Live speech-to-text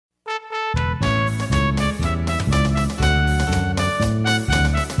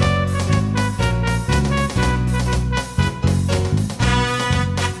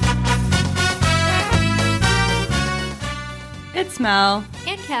Mel.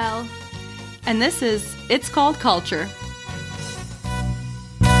 And Kel. And this is It's Called Culture.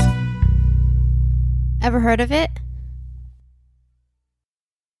 Ever heard of it?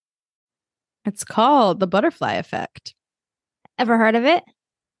 It's called the butterfly effect. Ever heard of it?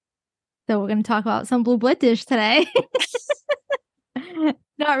 So we're going to talk about some blue blood dish today.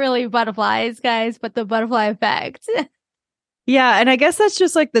 Not really butterflies, guys, but the butterfly effect. Yeah, and I guess that's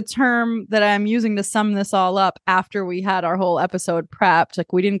just like the term that I'm using to sum this all up after we had our whole episode prepped.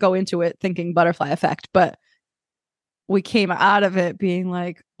 Like, we didn't go into it thinking butterfly effect, but we came out of it being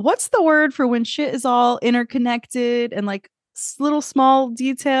like, what's the word for when shit is all interconnected and like little small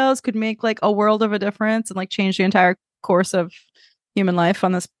details could make like a world of a difference and like change the entire course of human life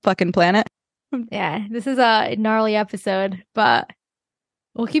on this fucking planet? Yeah, this is a gnarly episode, but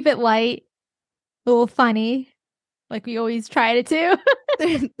we'll keep it light, a little funny, like we always try to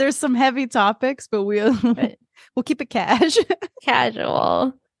do. There's some heavy topics, but we'll keep it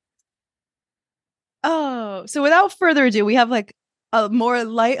casual. Oh, so without further ado, we have like a more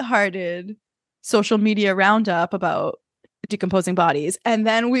lighthearted social media roundup about decomposing bodies, and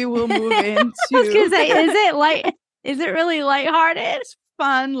then we will move into. I was gonna say, is it light? Is it really lighthearted?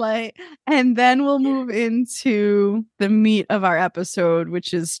 Fun, light, and then we'll move into the meat of our episode,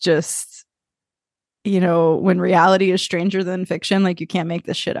 which is just, you know, when reality is stranger than fiction. Like, you can't make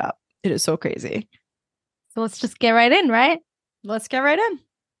this shit up. It is so crazy. So let's just get right in, right? Let's get right in.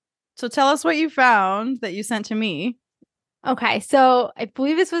 So tell us what you found that you sent to me. Okay, so I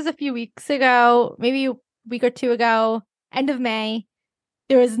believe this was a few weeks ago, maybe a week or two ago, end of May.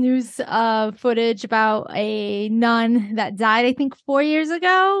 There was news footage about a nun that died, I think 4 years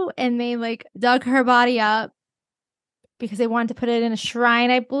ago, and they like dug her body up because they wanted to put it in a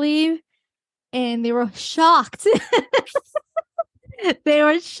shrine, I believe, and they were shocked. They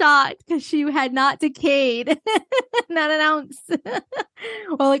were shocked because she had not decayed, not an ounce.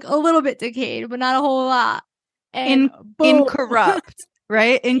 Well, like a little bit decayed, but not a whole lot. And incorrupt,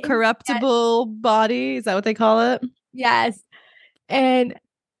 right? Incorruptible body. Is that what they call it? Yes. And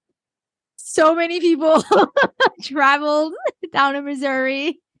so many people traveled down to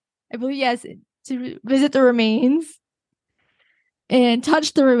Missouri, I believe, yes, to visit the remains and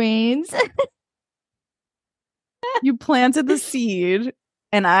touch the remains. You planted the seed,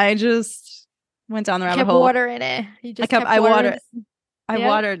 and I just went down the rabbit hole. Water in it. You just I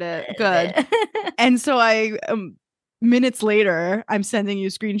watered it. Good. And so minutes later, I'm sending you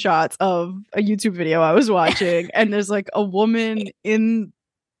screenshots of a YouTube video I was watching, and there's like a woman in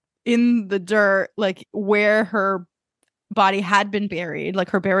the dirt, like where her body had been buried, like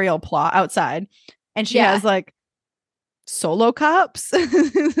her burial plot outside, and she has like Solo cups,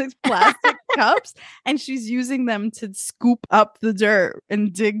 plastic cups, and she's using them to scoop up the dirt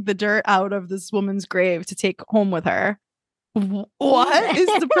and dig the dirt out of this woman's grave to take home with her. What is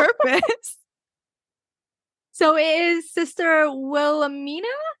the purpose? So it is Sister Wilhelmina?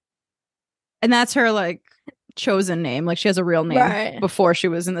 And that's her like chosen name. Like, she has a real name before she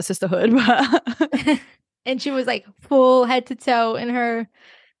was in the sisterhood. And she was like full head to toe in her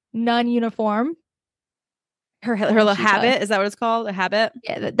nun uniform. Her little habit, is that what it's called? A habit?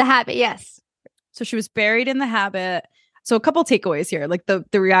 Yeah, the habit, yes. So she was buried in the habit. So a couple takeaways here. Like the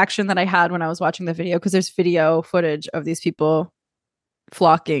reaction that I had when I was watching the video, because there's video footage of these people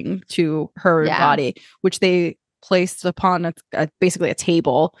flocking to her body, which they placed upon basically a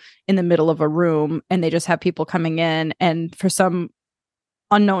table in the middle of a room, and they just have people coming in, and for some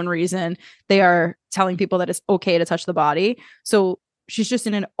unknown reason, they are telling people that it's okay to touch the body. So she's just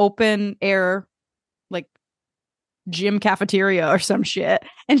in an open air, like, gym cafeteria or some shit,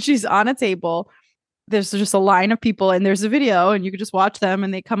 and she's on a table. There's just a line of people, and there's a video, and you could just watch them,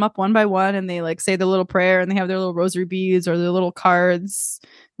 and they come up one by one, and they like say the little prayer, and they have their little rosary beads or their little cards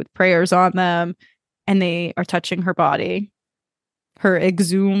with prayers on them, and they are touching her body, her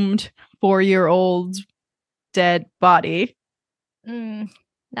exhumed 4-year-old dead body.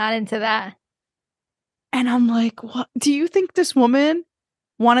 Not into that. And I'm like, what? Do you think this woman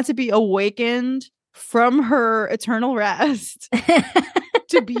wanted to be awakened from her eternal rest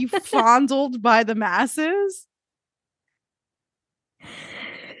to be fondled by the masses?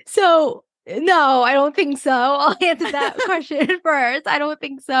 So, no, I don't think so. I'll answer that question first. I don't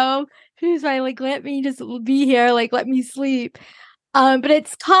think so. She was like, let me just be here, like, let me sleep. But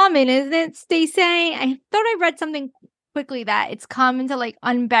it's common, isn't it? They say, I thought I read something quickly that it's common to like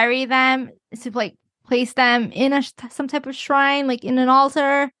unbury them, to like place them in some type of shrine, like in an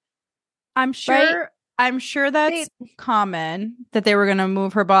altar. I'm sure that's common, that they were going to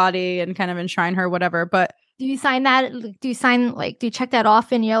move her body and kind of enshrine her, whatever. But do you sign that? Do you check that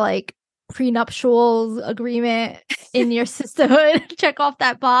off in your like prenuptial agreement in your sisterhood. Check off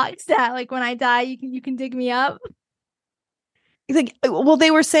that box that like when I die, you can dig me up. Like, well,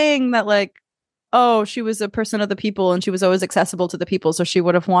 they were saying that like, oh, she was a person of the people and she was always accessible to the people, so she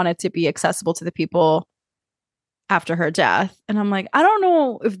would have wanted to be accessible to the people after her death. And I'm like, I don't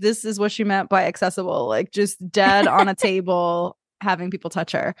know if this is what she meant by accessible, like just dead on a table having people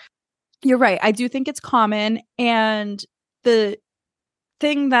touch her. You're right. I do think it's common. And the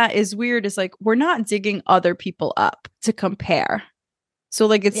thing that is weird is like, we're not digging other people up to compare. So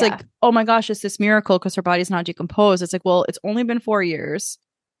like, it's like, oh my gosh, it's this miracle because her body's not decomposed. It's like, well, it's only been 4 years.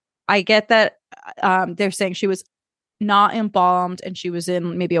 I get that they're saying she was not embalmed and she was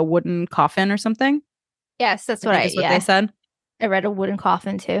in maybe a wooden coffin or something. Yes, that's what they said. I read a wooden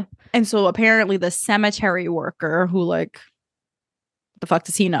coffin too. And so apparently the cemetery worker who like, the fuck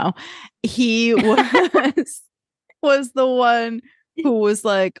does he know? He was the one who was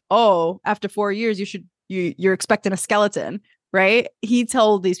like, oh, after 4 years, you're expecting a skeleton, right? He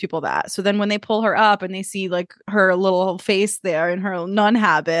told these people that. So then when they pull her up and they see like her little face there in her nun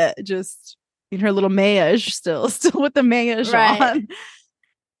habit, just in her little mayage, still with the mayage on,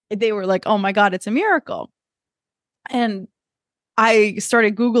 they were like, oh my God, it's a miracle. And I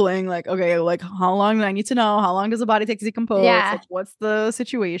started Googling like, okay, like how long do I need to know? How long does a body take to decompose? Yeah. Like, what's the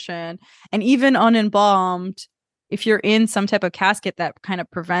situation? And even unembalmed, if you're in some type of casket that kind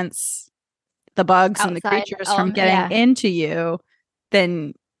of prevents the bugs and the creatures from getting into you,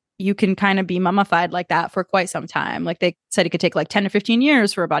 then you can kind of be mummified like that for quite some time. Like they said it could take like 10 to 15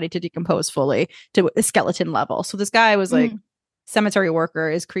 years for a body to decompose fully to a skeleton level. So this guy was like, cemetery worker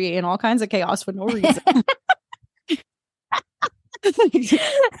is creating all kinds of chaos for no reason.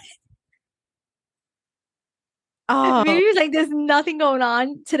 Oh, maybe he was like, there's nothing going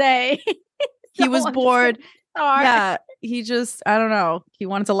on today. He was bored. Yeah, he just, I don't know. He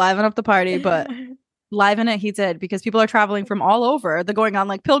wanted to liven up the party, but liven it he did because people are traveling from all over. They're going on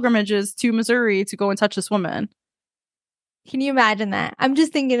like pilgrimages to Missouri to go and touch this woman. Can you imagine that? I'm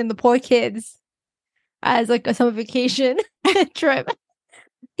just thinking in the poor kids as like a summer vacation trip.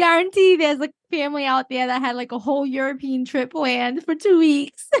 Guarantee there's like family out there that had like a whole European trip planned for 2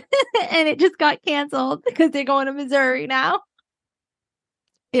 weeks and it just got canceled because they're going to Missouri now.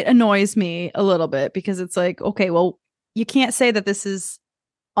 It annoys me a little bit because it's like, okay, well, you can't say that this is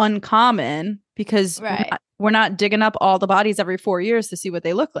uncommon because we're not digging up all the bodies every 4 years to see what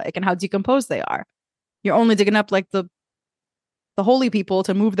they look like and how decomposed they are. You're only digging up like the holy people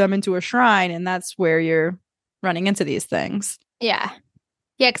to move them into a shrine, and that's where you're running into these things. Yeah.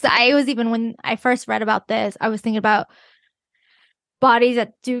 Yeah, because I was even when I first read about this, I was thinking about bodies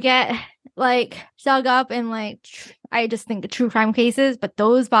that do get like dug up in like I just think of true crime cases, but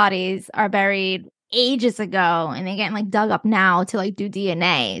those bodies are buried ages ago and they're getting like dug up now to like do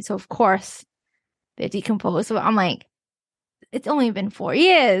DNA. So of course they're decomposed. So I'm like, it's only been 4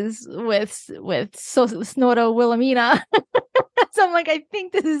 years with Snorta Wilhelmina. So I'm like, I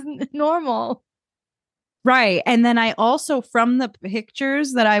think this is normal. Right. And then I also, from the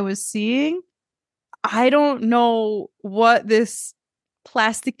pictures that I was seeing, I don't know what this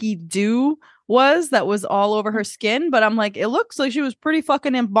plasticky dew was that was all over her skin, but I'm like, it looks like she was pretty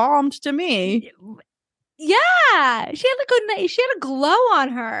fucking embalmed to me. Yeah. She had a glow on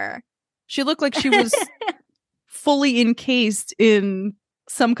her. She looked like she was fully encased in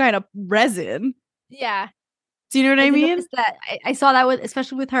some kind of resin. Yeah. Do you know what I mean? That. I saw that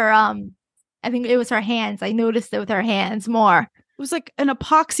especially with her I think it was her hands. I noticed it with her hands more. It was like an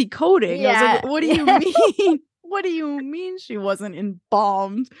epoxy coating. Yeah. I was like, what do you mean? What do you mean she wasn't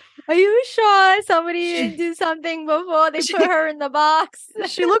embalmed? Are you sure somebody didn't do something before they put her in the box?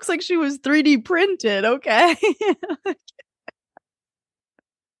 She looks like she was 3D printed, okay?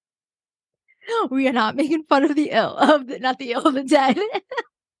 We are not making fun of the ill, not the ill, the dead.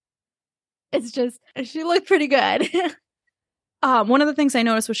 It's just, she looked pretty good. One of the things I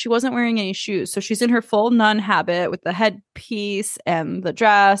noticed was she wasn't wearing any shoes. So she's in her full nun habit with the headpiece and the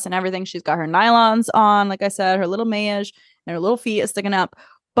dress and everything. She's got her nylons on, like I said, her little mayage, and her little feet is sticking up.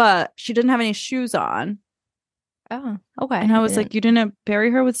 But she didn't have any shoes on. Oh, okay. And I was like, you didn't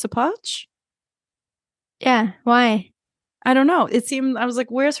bury her with sapatch? Yeah, why? I don't know. It seemed, I was like,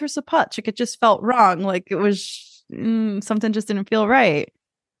 where's her sapatch? Like, it just felt wrong. Like, it was, something just didn't feel right.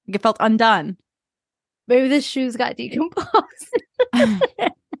 Like, it felt undone. Maybe the shoes got decomposed.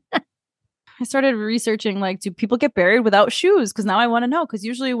 I started researching, like, do people get buried without shoes? Because now I want to know. Because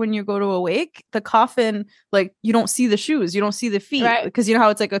usually when you go to a wake, the coffin, like, you don't see the shoes. You don't see the feet. Right. Because you know how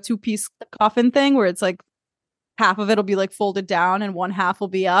it's like a 2-piece coffin thing where it's like half of it will be like folded down and one half will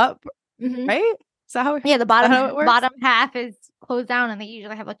be up. Mm-hmm. Right? Is that how Yeah, the it works? bottom half is closed down, and they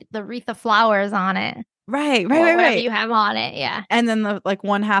usually have like the wreath of flowers on it. Right. Whatever you have on it, yeah. And then the like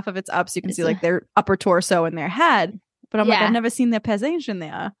one half of it's up, so you can see like their upper torso and their head. But I'm like, I've never seen their pesage in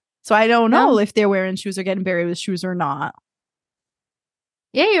there, so I don't know if they're wearing shoes or getting buried with shoes or not.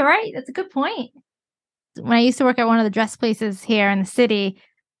 Yeah, you're right. That's a good point. When I used to work at one of the dress places here in the city,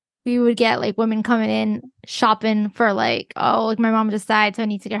 we would get like women coming in shopping for like, oh, like my mom just died, so I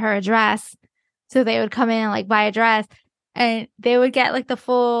need to get her a dress. So they would come in and like buy a dress, and they would get like the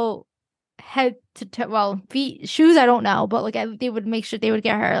full head to feet, shoes, I don't know, but like they would make sure they would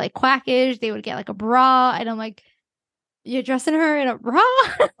get her like quackage, they would get like a bra, and I'm like, you're dressing her in a bra?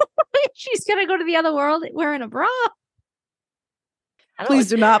 She's gonna go to the other world wearing a bra? Please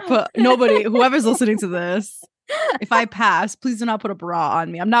do not put whoever's listening to this, if I pass, please do not put a bra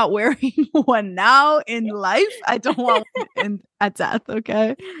on me. I'm not wearing one now in life. I don't want one at death,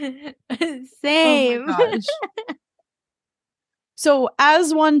 okay? Same. Oh my gosh. So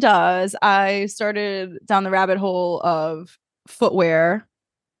as one does, I started down the rabbit hole of footwear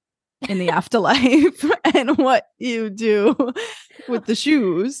in the afterlife and what you do with the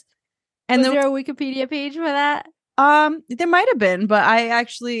shoes. And was there a Wikipedia page for that? There might have been, but I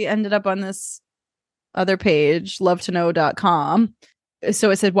actually ended up on this other page, lovetoknow.com.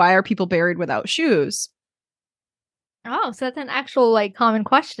 So it said, why are people buried without shoes? Oh, so that's an actual like common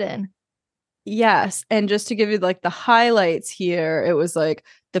question. Yes. And just to give you like the highlights here, it was like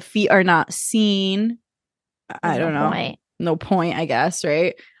the feet are not seen. I don't know. No point, I guess,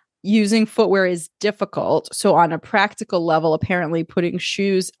 right? Using footwear is difficult. So on a practical level, apparently putting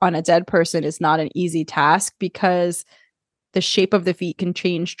shoes on a dead person is not an easy task because the shape of the feet can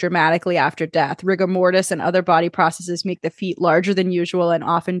change dramatically after death. Rigor mortis and other body processes make the feet larger than usual and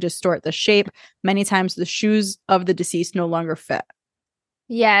often distort the shape. Many times the shoes of the deceased no longer fit.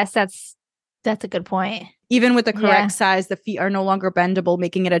 Yes, that's a good point. Even with the correct size, the feet are no longer bendable,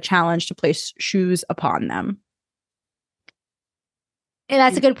 making it a challenge to place shoes upon them. And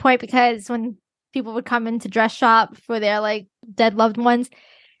that's a good point because when people would come into dress shop for their like dead loved ones,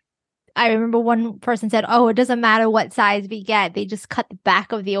 I remember one person said, oh, it doesn't matter what size we get. They just cut the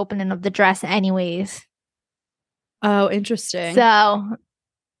back of the opening of the dress anyways. Oh, interesting. So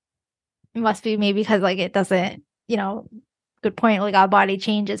it must be maybe because like it doesn't, good point. Like our body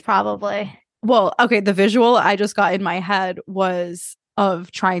changes probably. Well, okay. The visual I just got in my head was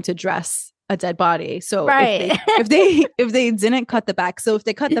of trying to dress a dead body. So if they didn't cut the back, so if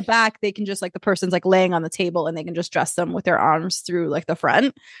they cut the back, they can just like the person's like laying on the table and they can just dress them with their arms through like the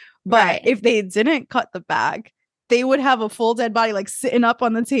front. But if they didn't cut the back, they would have a full dead body like sitting up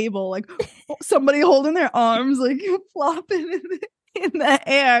on the table, like somebody holding their arms like flopping in the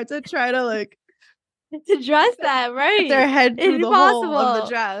air to try to like to dress that, right? Their head through the hole of the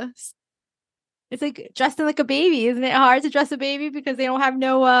dress. It's like dressing like a baby. Isn't it hard to dress a baby because they don't have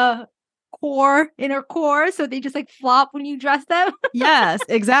no inner core, so they just like flop when you dress them? Yes,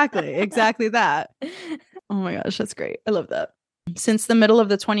 exactly that. Oh my gosh, that's great. I love that. Since the middle of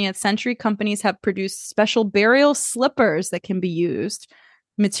the 20th century, companies have produced special burial slippers that can be used.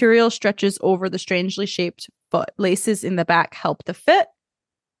 Material stretches over the strangely shaped foot. Laces in the back help the fit.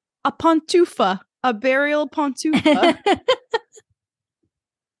 A pantufa, a burial pantufa.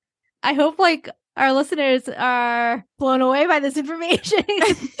 I hope like our listeners are blown away by this information.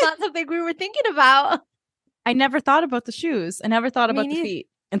 It's not something we were thinking about. I never thought about the shoes. I never thought about the feet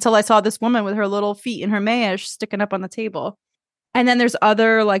until I saw this woman with her little feet in her mayish sticking up on the table. And then there's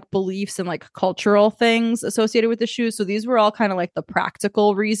other like beliefs and like cultural things associated with the shoes. So these were all kind of like the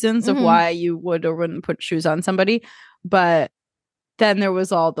practical reasons of why you would or wouldn't put shoes on somebody. But then there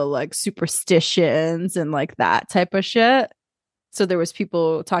was all the like superstitions and like that type of shit. So there was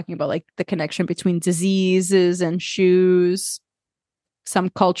people talking about like the connection between diseases and shoes. Some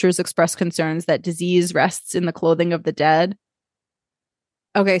cultures express concerns that disease rests in the clothing of the dead.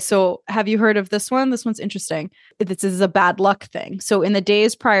 Okay, so have you heard of this one? This one's interesting. This is a bad luck thing. So in the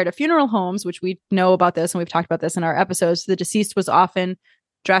days prior to funeral homes, which we know about this and we've talked about this in our episodes, the deceased was often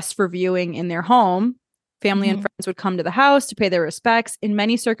dressed for viewing in their home. Family and friends would come to the house to pay their respects. In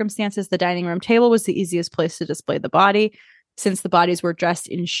many circumstances, the dining room table was the easiest place to display the body. Since the bodies were dressed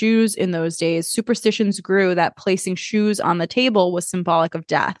in shoes in those days, superstitions grew that placing shoes on the table was symbolic of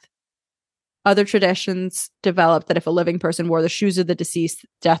death. Other traditions developed that if a living person wore the shoes of the deceased,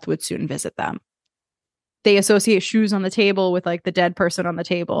 death would soon visit them. They associate shoes on the table with like the dead person on the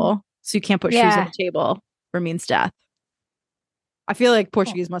table. So you can't put shoes on the table or means death. I feel like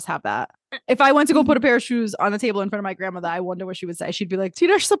Portuguese must have that. If I went to go put a pair of shoes on the table in front of my grandmother, I wonder what she would say. She'd be like,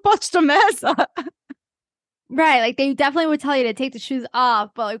 "Tira os sapatos da mesa." Right. Like they definitely would tell you to take the shoes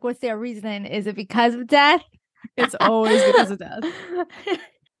off, but like what's their reason? Is it because of death? It's always because of death.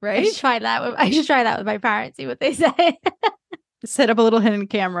 Right? I should try that with my parents, see what they say. Set up a little hidden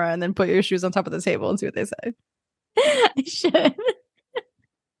camera and then put your shoes on top of the table and see what they say. I should.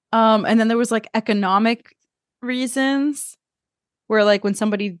 And then there was like economic reasons where like when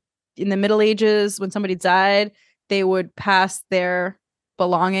somebody in the Middle Ages, when somebody died, they would pass their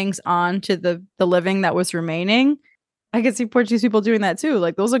belongings on to the living that was remaining. I could see Portuguese people doing that too.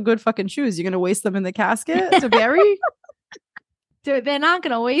 Like, those are good fucking shoes. You're going to waste them in the casket to bury? Dude, they're not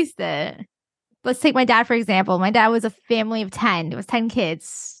going to waste it. Let's take my dad, for example. My dad was a family of 10. It was 10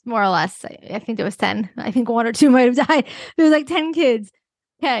 kids, more or less. I think there was 10. I think 1 or 2 might have died. There was like 10 kids.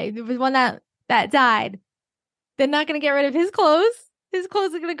 Okay, there was one that died. They're not going to get rid of his clothes. His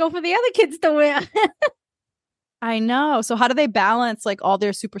clothes are going to go for the other kids to wear. I know. So how do they balance like all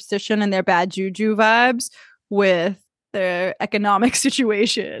their superstition and their bad juju vibes with their economic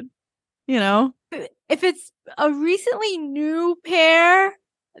situation? You know? If it's a recently new pair,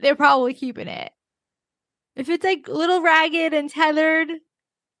 they're probably keeping it. If it's like little ragged and tethered,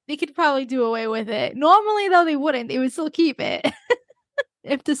 they could probably do away with it. Normally, though, they wouldn't. They would still keep it.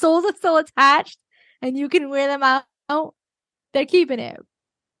 If the soles are still attached and you can wear them out, they're keeping it.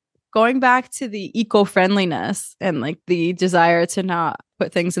 Going back to the eco-friendliness and like the desire to not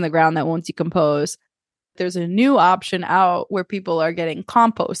put things in the ground that won't decompose, there's a new option out where people are getting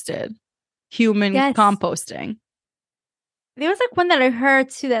composted. Human composting. There was like one that I heard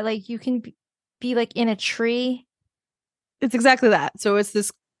too that like you can be like in a tree. It's exactly that. So it's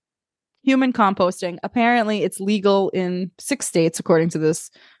this human composting. Apparently it's legal in 6 states, according to this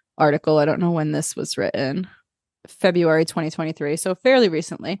article. I don't know when this was written. February 2023. So fairly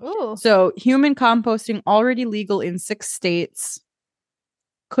recently. Ooh. So human composting already legal in 6 states.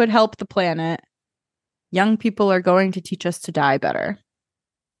 Could help the planet. Young people are going to teach us to die better.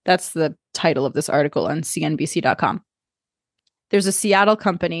 That's the title of this article on CNBC.com. There's a Seattle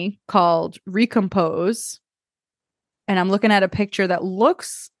company called Recompose. And I'm looking at a picture that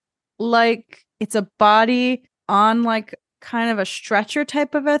looks like it's a body on like kind of a stretcher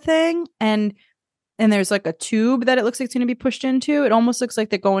type of a thing. And there's like a tube that it looks like it's going to be pushed into. It almost looks like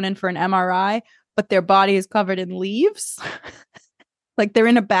they're going in for an MRI, but their body is covered in leaves. Like they're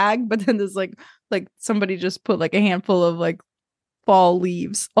in a bag, but then there's like somebody just put like a handful of like fall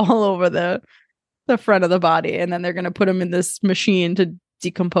leaves all over the front of the body, and then they're going to put them in this machine to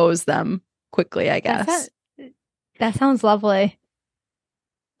decompose them quickly, I guess. That sounds lovely.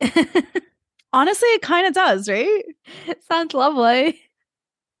 Honestly, it kind of does, right? It sounds lovely.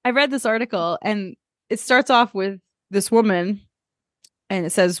 I read this article and it starts off with this woman and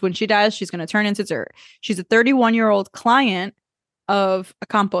it says when she dies, she's going to turn into dirt. She's a 31-year-old client of a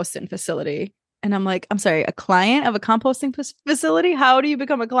composting facility. And I'm like, I'm sorry, a client of a composting facility? How do you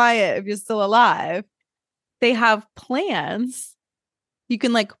become a client if you're still alive? They have plans. You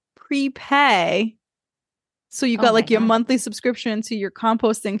can like prepay. So you got like your monthly subscription to your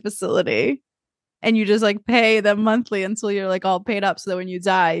composting facility. And you just like pay them monthly until you're like all paid up so that when you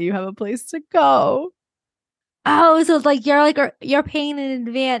die, you have a place to go. Oh, so it's like you're paying in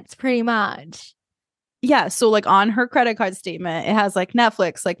advance pretty much. Yeah, so like on her credit card statement, it has like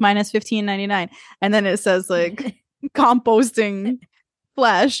Netflix, like minus $15.99, and then it says like composting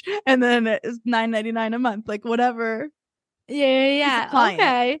flesh, and then it's $9.99 a month, like whatever. Yeah.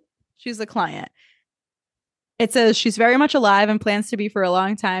 Okay, she's a client. It says she's very much alive and plans to be for a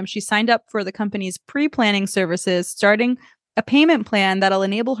long time. She signed up for the company's pre-planning services, starting a payment plan that'll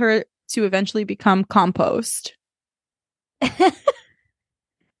enable her to eventually become compost.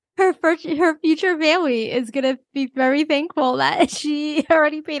 Her future family is going to be very thankful that she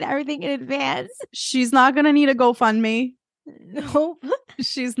already paid everything in advance. She's not going to need a GoFundMe. Nope.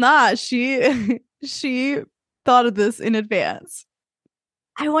 She's not. She thought of this in advance.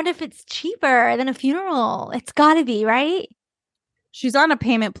 I wonder if it's cheaper than a funeral. It's got to be, right? She's on a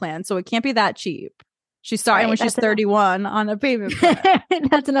payment plan, so it can't be that cheap. She's starting when she's 31 on a payment plan.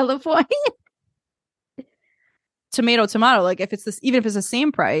 That's another point. Tomato, like if it's this, even if it's the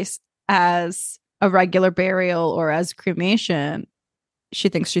same price as a regular burial or as cremation, she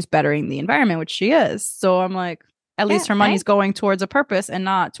thinks she's bettering the environment, which she is. So I'm like, at least her money's going towards a purpose and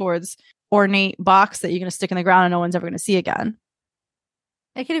not towards ornate box that you're going to stick in the ground and no one's ever going to see again.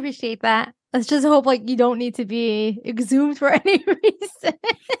 I can appreciate that. Let's just hope like you don't need to be exhumed for any reason.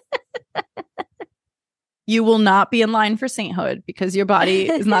 You will not be in line for sainthood because your body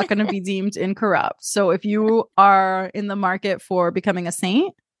is not going to be deemed incorrupt. So if you are in the market for becoming a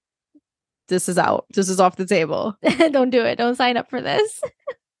saint, this is out. This is off the table. Don't do it. Don't sign up for this.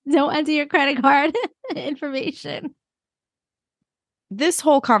 Don't enter your credit card. information. This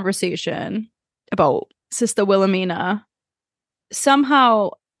whole conversation about Sister Wilhelmina,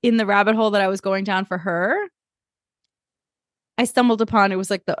 somehow in the rabbit hole that I was going down for her, I stumbled upon, it was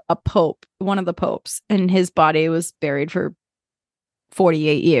like a pope, one of the popes, and his body was buried for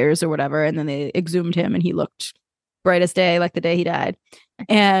 48 years or whatever. And then they exhumed him and he looked bright as day, like the day he died.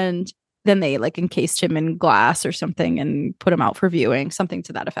 And then they like encased him in glass or something and put him out for viewing, something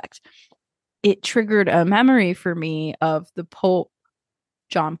to that effect. It triggered a memory for me of the Pope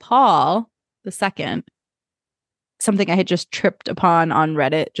John Paul II, something I had just tripped upon on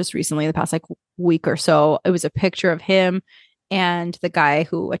Reddit just recently, the past like week or so. It was a picture of him and the guy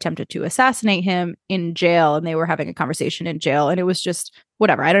who attempted to assassinate him in jail, and they were having a conversation in jail, and it was just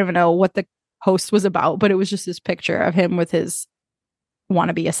whatever. I don't even know what the post was about, but it was just this picture of him with his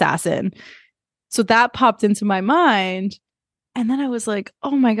wannabe assassin. So that popped into my mind, and then I was like,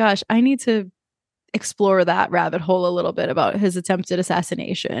 oh my gosh, I need to explore that rabbit hole a little bit about his attempted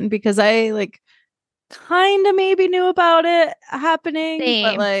assassination, because I like kind of maybe knew about it happening. Same.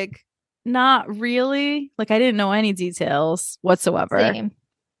 But like not really. Like I didn't know any details whatsoever. Same.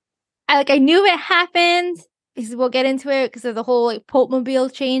 I knew it happened because we'll get into it because of the whole like Pope Mobile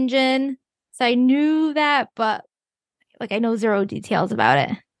changing. So I knew that, but like I know zero details about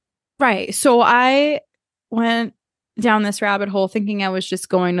it. Right. So I went down this rabbit hole thinking I was just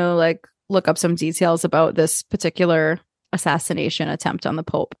going to like look up some details about this particular assassination attempt on the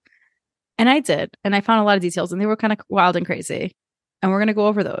Pope. And I did. And I found a lot of details, and they were kind of wild and crazy. And we're going to go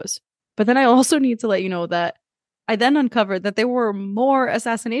over those. But then I also need to let you know that I then uncovered that there were more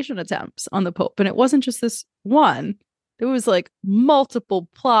assassination attempts on the Pope. And it wasn't just this one. There was like multiple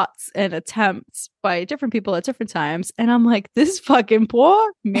plots and attempts by different people at different times. And I'm like, this fucking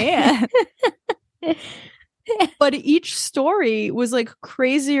poor man. But each story was like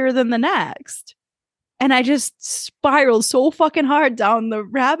crazier than the next. And I just spiraled so fucking hard down the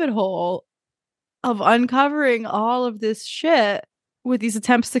rabbit hole of uncovering all of this shit with these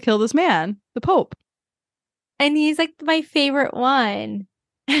attempts to kill this man, the Pope. And he's like my favorite one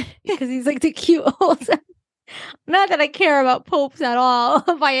because he's like the cute old. Not that I care about popes at all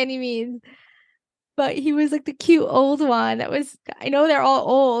by any means, but he was like the cute old one. That was, I know they're all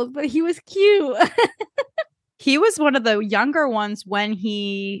old, but he was cute. He was one of the younger ones when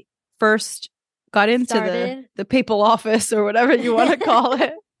he first got into the papal office or whatever you want to call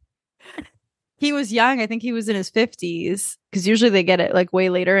it. He was young. I think he was in his 50s because usually they get it like way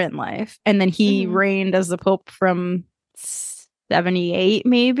later in life. And then he reigned as the Pope from 78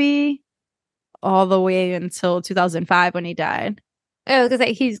 maybe all the way until 2005 when he died. Oh,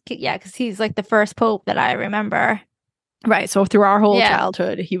 because because he's like the first Pope that I remember. Right. So through our whole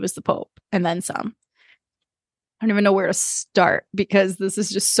childhood, he was the Pope and then some. I don't even know where to start because this is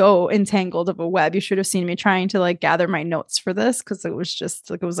just so entangled of a web. You should have seen me trying to like gather my notes for this because it was just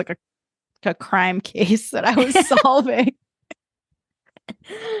like, it was like a crime case that I was solving.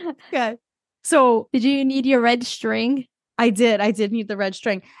 Okay. So did you need your red string? I did need the red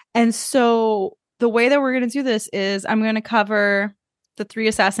string. And so the way that we're going to do this is I'm going to cover the 3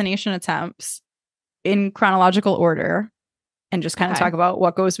 assassination attempts in chronological order and just kind of talk about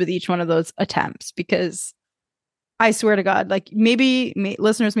what goes with each one of those attempts, because I swear to God, like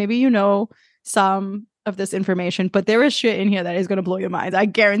listeners, maybe you know some of this information, but there is shit in here that is going to blow your mind. I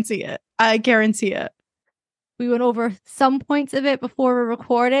guarantee it. We went over some points of it before we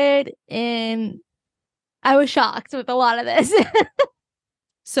recorded, and I was shocked with a lot of this.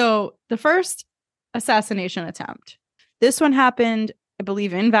 So the first assassination attempt, this one happened, I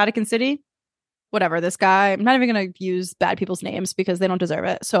believe, in Vatican City. Whatever, this guy, I'm not even going to use bad people's names because they don't deserve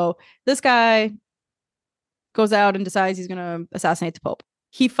it. So this guy goes out and decides he's going to assassinate the Pope.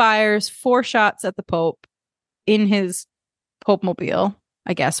 He fires 4 shots at the Pope in his Pope mobile,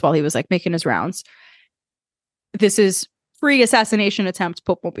 I guess, while he was like making his rounds. This is pre-assassination attempt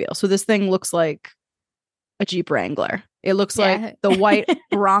Pope mobile. So this thing looks like a Jeep Wrangler. It looks like the white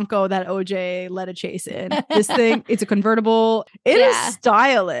Bronco that OJ led a chase in. This thing, it's a convertible. It is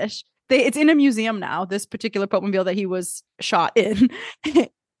stylish. It's in a museum now, this particular Pope mobile that he was shot in.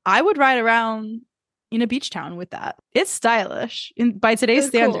 I would ride around in a beach town with that. It's stylish by today's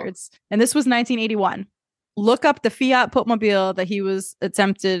standards. Cool. And this was 1981. Look up the Fiat Pope mobile that he was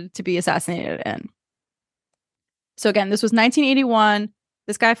attempted to be assassinated in. So again, this was 1981.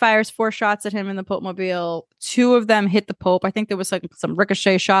 This guy fires 4 shots at him in the Pope mobile. 2 of them hit the Pope. I think there was like some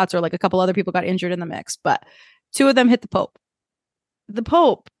ricochet shots or like a couple other people got injured in the mix, but 2 of them hit the Pope. The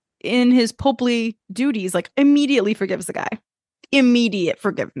Pope, in his popely duties, like immediately forgives the guy. Immediate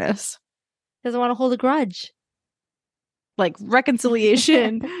forgiveness. Doesn't want to hold a grudge. Like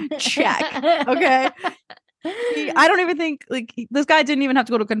reconciliation, check. Okay. I don't even think like this guy didn't even have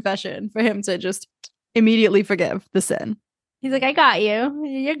to go to confession for him to just immediately forgive the sin. He's like, I got you.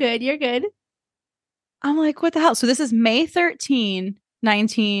 You're good. You're good. I'm like, what the hell? So this is May 13,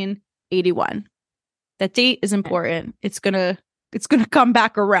 1981. That date is important. It's gonna come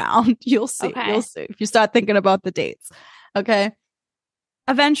back around. You'll see. Okay. You'll see if you start thinking about the dates. Okay.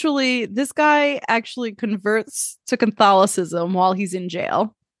 Eventually, this guy actually converts to Catholicism while he's in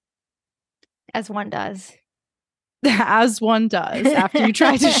jail. As one does. As one does. After you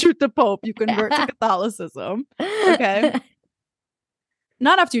try to shoot the Pope, you convert to Catholicism. Okay.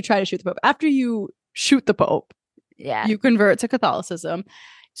 Not after you try to shoot the Pope. After you shoot the Pope, you convert to Catholicism.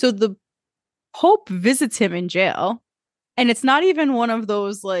 So the Pope visits him in jail. And it's not even one of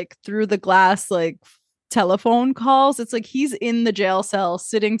those like through the glass like telephone calls. It's like he's in the jail cell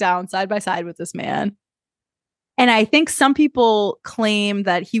sitting down side by side with this man. And I think some people claim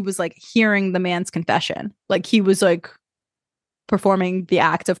that he was like hearing the man's confession. Like he was like performing the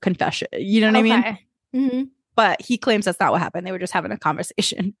act of confession. You know what I mean? Mm-hmm. But he claims that's not what happened. They were just having a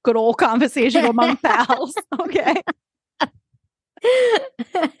conversation. Good old conversation among pals. Okay.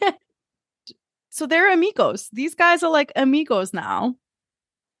 So they're amigos. These guys are like amigos now.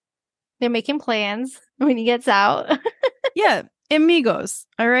 They're making plans when he gets out. Yeah, amigos.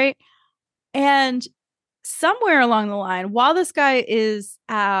 All right. And somewhere along the line, while this guy is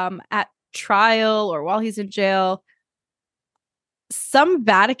at trial or while he's in jail, some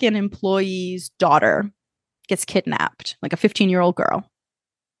Vatican employee's daughter gets kidnapped, like a 15-year-old girl.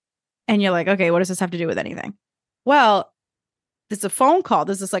 And you're like, okay, what does this have to do with anything? Well, there's a phone call.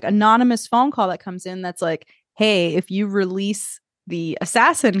 There's this like anonymous phone call that comes in that's like, hey, if you release the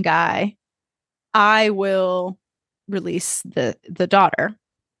assassin guy, I will release the daughter.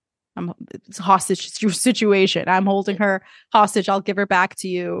 It's a hostage situation. I'm holding her hostage. I'll give her back to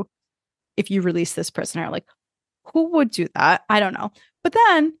you if you release this prisoner. Like, who would do that? I don't know. But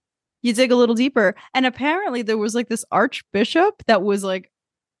then you dig a little deeper, and apparently there was like this archbishop that was like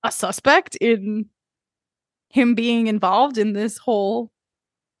a suspect in him being involved in this whole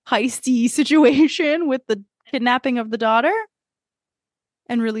heisty situation with the kidnapping of the daughter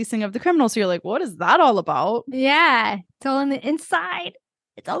and releasing of the criminal. So you're like, what is that all about? Yeah, it's all on the inside.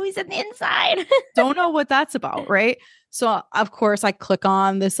 It's always on the inside. Don't know what that's about, right? So of course I click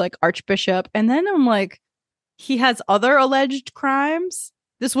on this like archbishop, and then I'm like, he has other alleged crimes.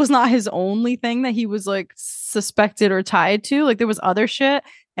 This was not his only thing that he was like suspected or tied to. Like there was other shit,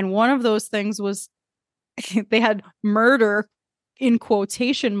 and one of those things was they had murder in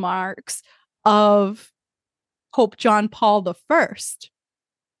quotation marks of Pope John Paul the First,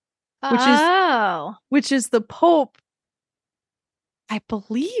 which is the Pope. I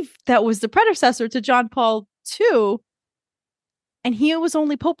believe that was the predecessor to John Paul II, and he was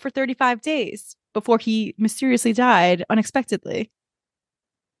only Pope for 35 days before he mysteriously died unexpectedly.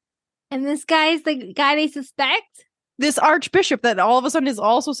 And this guy's the guy they suspect? This archbishop that all of a sudden is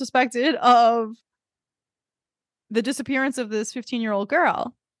also suspected of the disappearance of this 15-year-old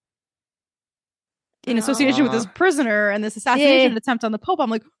girl in association with this prisoner and this assassination attempt on the Pope. I'm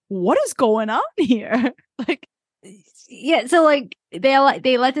like, what is going on here? Like, yeah, so like they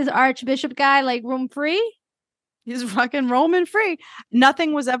let this archbishop guy like roam free? He's fucking roaming free.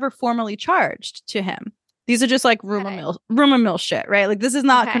 Nothing was ever formally charged to him. These are just like rumor mill shit, right? Like this is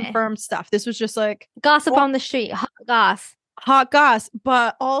not confirmed stuff. This was just like gossip on the street, hot goss.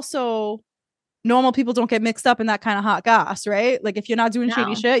 But also, normal people don't get mixed up in that kind of hot goss, right? Like if you're not doing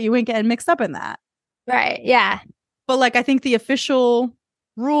shady shit, you ain't getting mixed up in that, right? Yeah. But like I think the official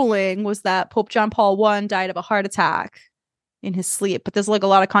ruling was that Pope John Paul I died of a heart attack in his sleep. But there's like a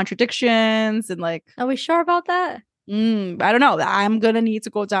lot of contradictions and like, are we sure about that? I don't know. I'm gonna need to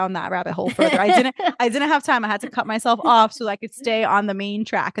go down that rabbit hole further. I didn't have time. I had to cut myself off so that I could stay on the main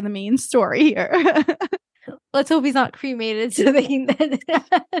track and the main story here. Let's hope he's not cremated so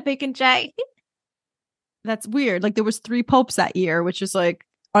they can check. That's weird. Like there was 3 popes that year, which is like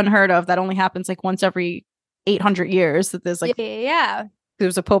unheard of. That only happens like once every 800 years. That there's like there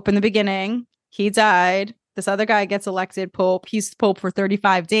was a pope in the beginning. He died. This other guy gets elected pope. He's pope for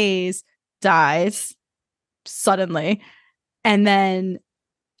 35 days, dies suddenly, and then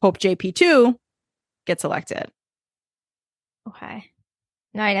Pope JP2 gets elected. Okay.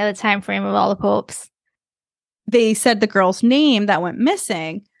 Now I know the time frame of all the popes. They said the girl's name that went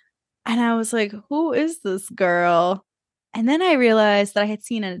missing, and I was like, who is this girl? And then I realized that I had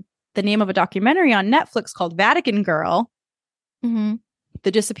seen the name of a documentary on Netflix called Vatican Girl. Mm-hmm.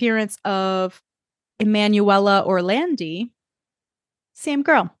 The disappearance of Emanuela Orlandi. Same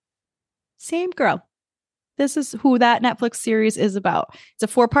girl. this is who that Netflix series is about. It's a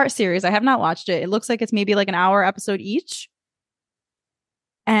 4-part series. I have not watched it. It looks like it's maybe like an hour episode each.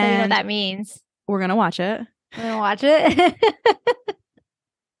 And you know what that means. We're going to watch it. We're going to watch it.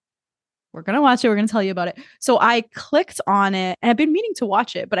 We're going to watch it. We're going to tell you about it. So I clicked on it and I've been meaning to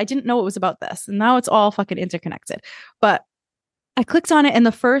watch it, but I didn't know it was about this. And now it's all fucking interconnected. But I clicked on it and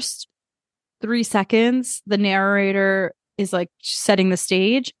the first 3 seconds, the narrator is like setting the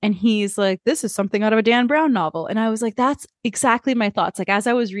stage and he's like, this is something out of a Dan Brown novel. And I was like, that's exactly my thoughts. Like, as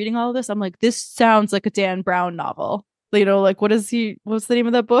I was reading all of this, I'm like, this sounds like a Dan Brown novel. You know, like, what's the name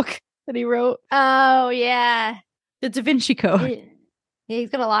of that book that he wrote? Oh, yeah. The Da Vinci Code. Yeah, he's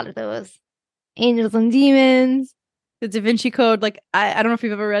got a lot of those. Angels and Demons. The Da Vinci Code. Like, I don't know if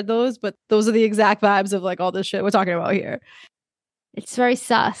you've ever read those, but those are the exact vibes of like all this shit we're talking about here. It's very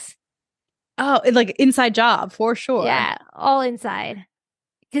sus. Oh, like inside job for sure. Yeah, all inside.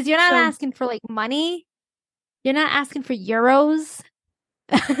 Because you're not asking for like money. You're not asking for euros.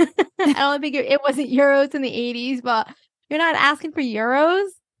 I don't think it wasn't euros in the 80s, but you're not asking for euros.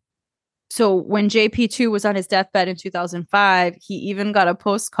 So when JP2 was on his deathbed in 2005, he even got a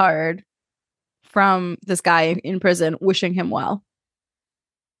postcard from this guy in prison wishing him well.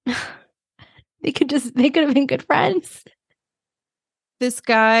 They could have been good friends. This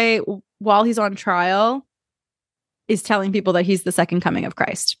guy, while he's on trial, is telling people that he's the second coming of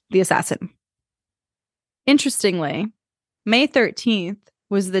Christ, the assassin. Interestingly, May 13th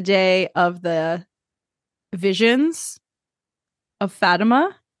was the day of the visions of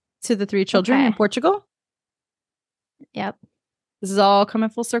Fatima to the 3 children in Portugal. Yep. This is all coming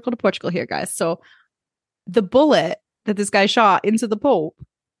full circle to Portugal here, guys. So the bullet that this guy shot into the Pope,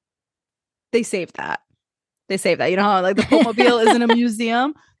 they saved that. They saved that. You know how like the Pope Mobile is in a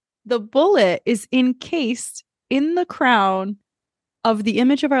museum? The bullet is encased in the crown of the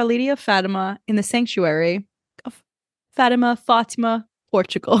image of Our Lady of Fatima in the sanctuary of Fatima,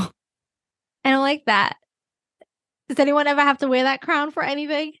 Portugal. I don't like that. Does anyone ever have to wear that crown for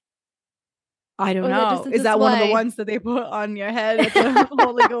anything? I don't know. Is that one of the ones that they put on your head at the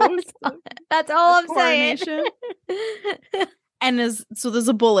Holy Ghost? That's all I'm saying. And there's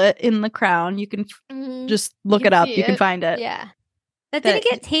a bullet in the crown. You can just look it up. You can find it. Yeah. That didn't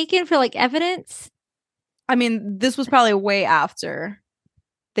get taken for like evidence. I mean, this was probably way after.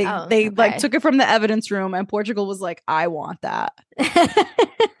 They like took it from the evidence room and Portugal was like, I want that.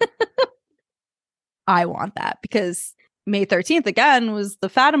 I want that because May 13th again was the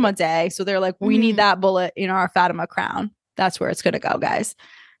Fatima day. So they're like, we need that bullet in our Fatima crown. That's where it's going to go, guys.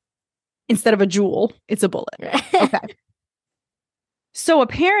 Instead of a jewel, it's a bullet. Okay. So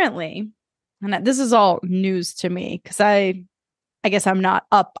apparently, and this is all news to me because I guess I'm not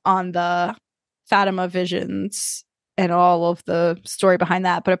up on the Fatima visions and all of the story behind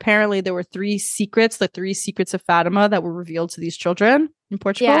that. But apparently there were 3 secrets, the 3 secrets of Fatima that were revealed to these children in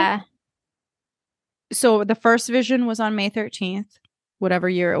Portugal. Yeah. So the first vision was on May 13th, whatever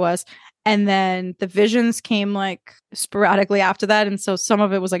year it was. And then the visions came like sporadically after that. And so some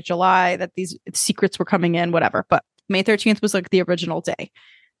of it was like July that these secrets were coming in, whatever. But May 13th was like the original day.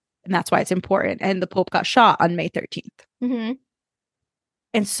 And that's why it's important. And the Pope got shot on May 13th. Mm-hmm.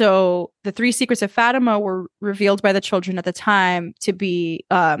 And so the 3 secrets of Fatima were revealed by the children at the time to be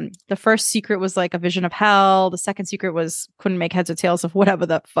the first secret was like a vision of hell. The second secret was couldn't make heads or tails of whatever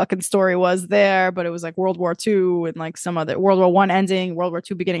the fucking story was there, but it was like World War II and like some other World War I ending, World War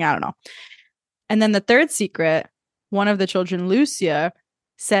II beginning. I don't know. And then the third secret, one of the children, Lucia,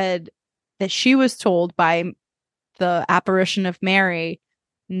 said that she was told by the apparition of Mary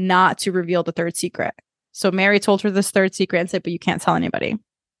not to reveal the third secret. So Mary told her this third secret and said, but you can't tell anybody.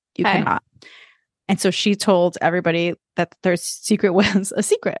 You cannot. And so she told everybody that the third secret was a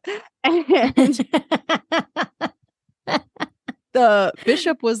secret. And the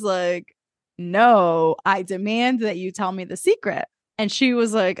bishop was like, no, I demand that you tell me the secret. And she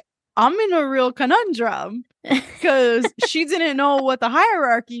was like, I'm in a real conundrum because she didn't know what the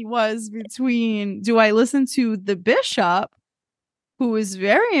hierarchy was between, do I listen to the bishop, who is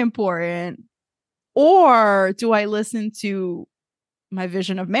very important, or do I listen to my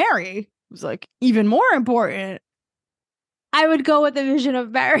vision of Mary? It was like even more important. I would go with the vision of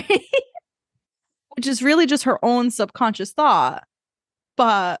Mary. Which is really just her own subconscious thought.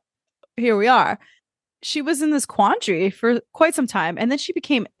 But here we are. She was in this quandary for quite some time. And then she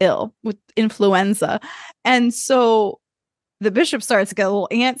became ill with influenza. And so the bishop starts to get a little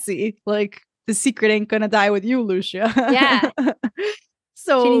antsy. Like, the secret ain't gonna die with you, Lucia. Yeah.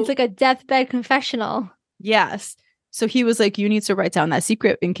 So she needs like a deathbed confessional. Yes. So he was like, you need to write down that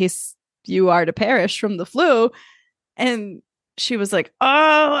secret in case you are to perish from the flu. And she was like, oh,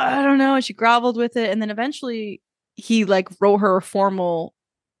 I don't know. And she groveled with it. And then eventually he like wrote her a formal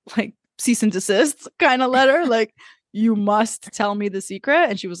like cease and desist kind of letter. Like, you must tell me the secret.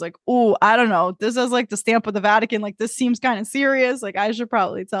 And she was like, oh, I don't know. This is like the stamp of the Vatican. Like, this seems kind of serious. Like, I should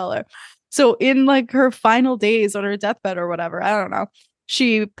probably tell her. So in like her final days on her deathbed or whatever, I don't know,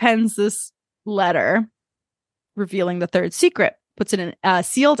 she pens this letter revealing the third secret, puts it in a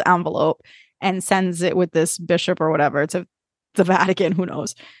sealed envelope and sends it with this bishop or whatever to the Vatican. Who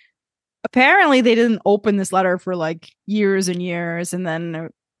knows? Apparently they didn't open this letter for like years and years, and then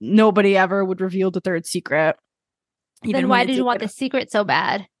nobody ever would reveal the third secret. Then why did you want the secret so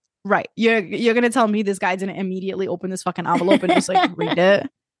bad? Right. You're gonna tell me this guy didn't immediately open this fucking envelope and just like read it?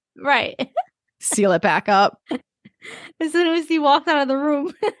 Right. Seal it back up. As soon as he walked out of the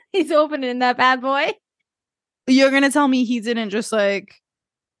room, he's opening that bad boy. You're gonna tell me he didn't just like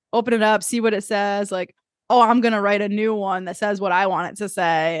open it up, see what it says, like, oh, I'm gonna write a new one that says what I want it to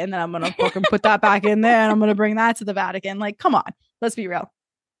say, and then I'm gonna fucking put that back in there and I'm gonna bring that to the Vatican. Like, come on, let's be real.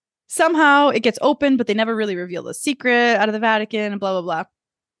 Somehow it gets open, but they never really reveal the secret out of the Vatican and blah, blah, blah.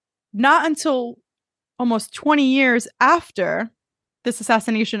 Not until almost 20 years after this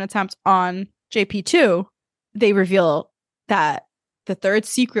assassination attempt on JP2, they reveal that the third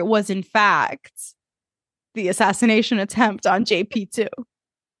secret was, in fact, the assassination attempt on JP2.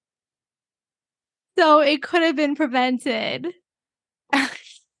 So it could have been prevented.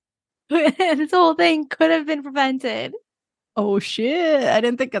 This whole thing could have been prevented. Oh, shit. I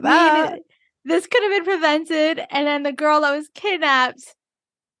didn't think of that. This could have been prevented, and then the girl that was kidnapped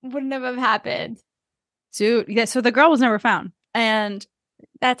wouldn't have happened. Dude, yeah, so the girl was never found. And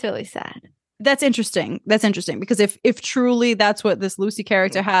that's really sad. That's interesting. That's interesting because if truly that's what this Lucy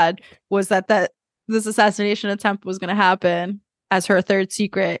character had, was that this assassination attempt was going to happen as her third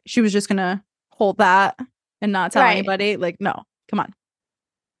secret, she was just going to hold that and not tell anybody. Like, no, come on.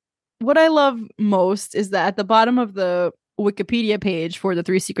 What I love most is that at the bottom of the Wikipedia page for the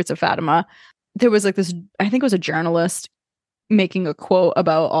Three Secrets of Fatima, there was like this, I think it was a journalist making a quote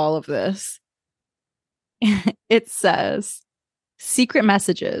about all of this. It says, secret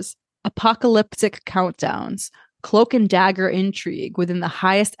messages, apocalyptic countdowns, cloak and dagger intrigue within the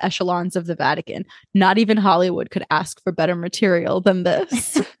highest echelons of the Vatican. Not even Hollywood could ask for better material than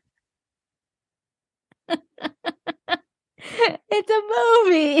this. It's a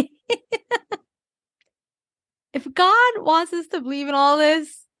movie. If God wants us to believe in all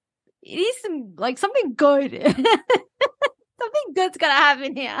this, it needs like something good. Something good's gonna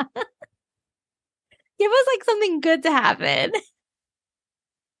happen here. Give us like something good to happen.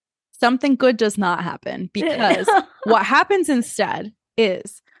 Something good does not happen, because what happens instead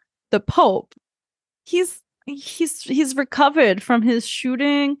is the Pope, he's recovered from his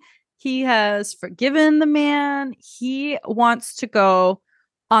shooting. He has forgiven the man. He wants to go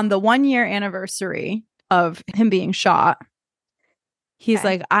on the 1-year anniversary of him being shot. He's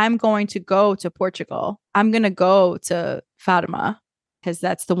like, I'm going to go to Portugal. I'm going to go to Fatima because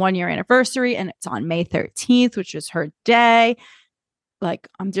that's the 1-year anniversary and it's on May 13th, which is her day. Like,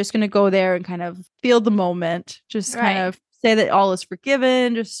 I'm just going to go there and kind of feel the moment. Just kind of say that all is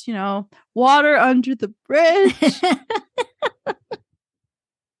forgiven. Just, water under the bridge.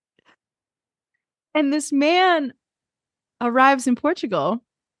 And this man arrives in Portugal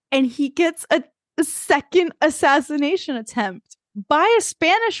and he gets a second assassination attempt by a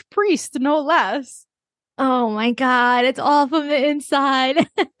Spanish priest, no less. Oh my God, it's all from the inside.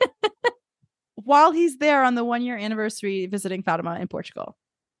 While he's there on the 1-year anniversary visiting Fatima in Portugal,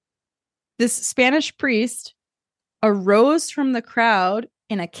 this Spanish priest arose from the crowd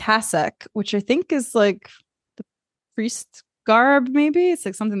in a cassock, which I think is like the priest garb, maybe. It's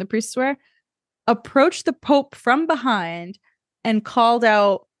like something the priests wear. Approached the Pope from behind and called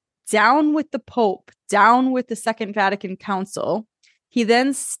out, "Down with the Pope, down with the Second Vatican Council." He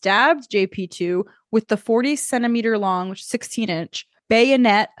then stabbed JP2 with the 40-centimeter long, which is 16-inch,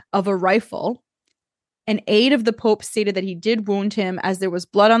 bayonet of a rifle. An aide of the Pope stated that he did wound him as there was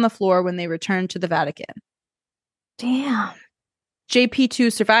blood on the floor when they returned to the Vatican. Damn.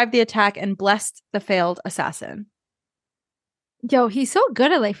 JP2 survived the attack and blessed the failed assassin. Yo, he's so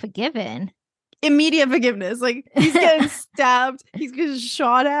good at forgiving. Immediate forgiveness. Like, he's getting stabbed. He's getting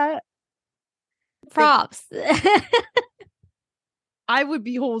shot at. Props. I would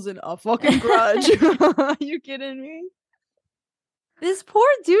be holding a fucking grudge. Are you kidding me? This poor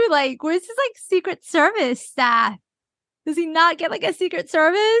dude, where's his Secret Service staff? Does he not get a Secret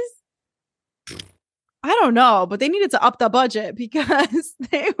Service? I don't know, but they needed to up the budget because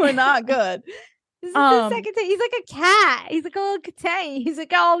they were not good. This is the second time. He's like a cat. He's like a little cat. He's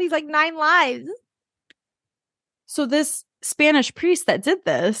got all these 9 lives. So this Spanish priest that did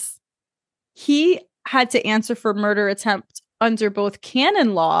this, he had to answer for murder attempt under both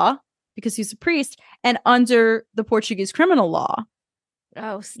canon law, because he's a priest, and under the Portuguese criminal law.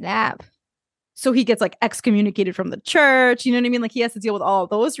 Oh, snap. So he gets like excommunicated from the church. You know what I mean? Like he has to deal with all of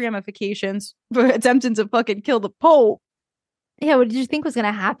those ramifications for attempting to fucking kill the Pope. Yeah, what did you think was going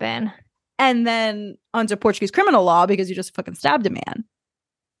to happen? And then under Portuguese criminal law, because you just fucking stabbed a man.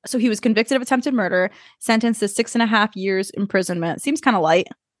 So he was convicted of attempted murder, sentenced to 6.5 years imprisonment. Seems kind of light.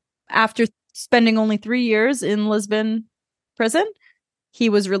 After spending only 3 years in Lisbon prison, he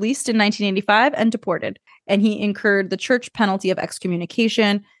was released in 1985 and deported. And he incurred the church penalty of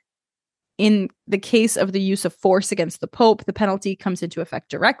excommunication. In the case of the use of force against the Pope, the penalty comes into effect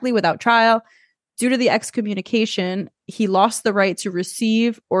directly without trial. Due to the excommunication, he lost the right to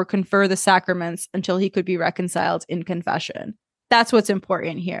receive or confer the sacraments until he could be reconciled in confession. That's what's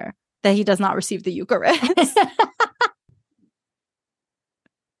important here, that he does not receive the Eucharist.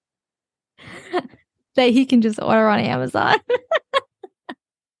 That he can just order on Amazon.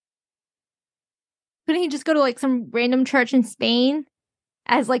 Couldn't he just go to like some random church in Spain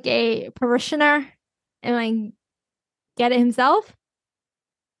as like a parishioner and like get it himself?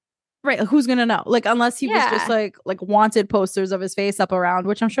 Right, like, who's gonna know? Like, unless he was just like wanted posters of his face up around,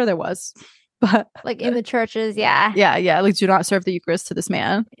 which I'm sure there was, but like in the churches, yeah, like do not serve the Eucharist to this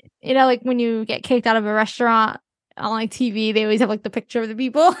man. You know, like when you get kicked out of a restaurant on like TV, they always have like the picture of the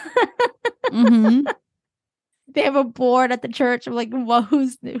people. Mm-hmm. They have a board at the church of like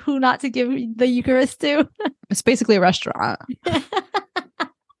who not to give the Eucharist to. It's basically a restaurant.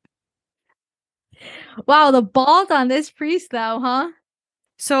 Wow, the balls on this priest though, huh?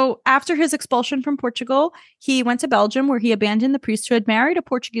 So after his expulsion from Portugal, he went to Belgium, where he abandoned the priesthood, married a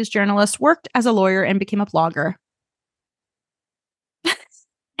Portuguese journalist, worked as a lawyer, and became a blogger.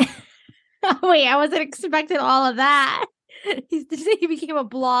 Wait, I wasn't expecting all of that. He became a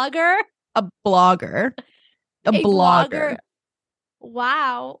blogger? A blogger. A blogger.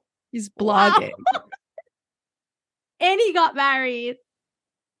 Wow. He's blogging. Wow. And he got married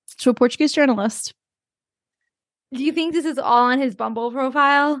to a Portuguese journalist. Do you think this is all on his Bumble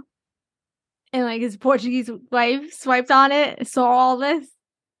profile? And like his Portuguese wife swiped on it, saw all this,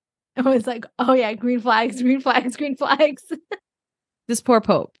 and was like, oh yeah, green flags, green flags, green flags. This poor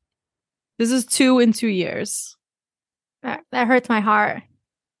Pope. This is 2 in 2 years. That hurts my heart.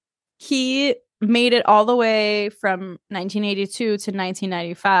 He made it all the way from 1982 to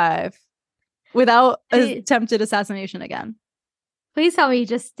 1995 without attempted assassination again. Please tell me he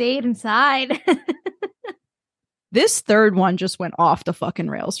just stayed inside. This third one just went off the fucking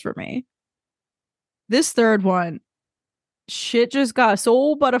rails for me. This third one, shit just got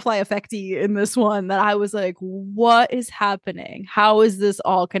so butterfly effecty in this one that I was like, what is happening? How is this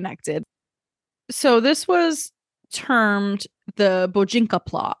all connected? So this was termed the Bojinka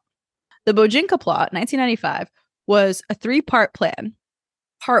plot. The Bojinka plot, 1995, was a 3-part plan.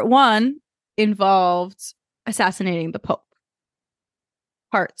 Part 1 involved assassinating the Pope.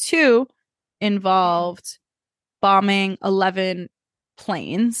 Part 2 involved bombing 11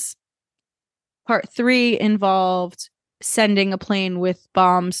 planes. Part 3 involved sending a plane with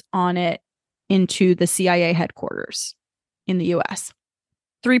bombs on it into the CIA headquarters in the US.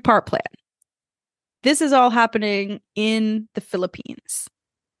 3-part plan. This is all happening in the Philippines.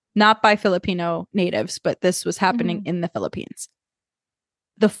 Not by Filipino natives, but this was happening in the Philippines.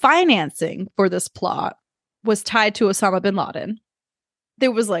 The financing for this plot was tied to Osama bin Laden.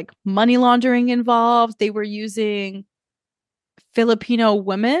 There was like money laundering involved. They were using Filipino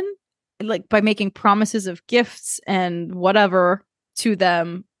women, like by making promises of gifts and whatever to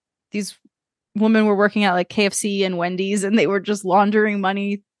them. These women were working at like KFC and Wendy's, and they were just laundering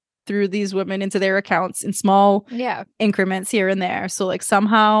money through these women into their accounts in small increments here and there. So like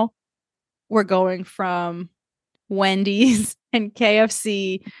somehow we're going from Wendy's and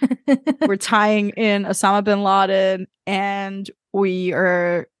KFC, we're tying in Osama bin Laden, and we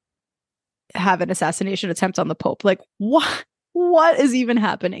have an assassination attempt on the Pope. Like, what is even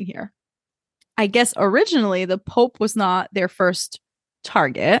happening here? I guess originally the Pope was not their first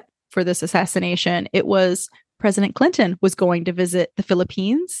target for this assassination. It was President Clinton was going to visit the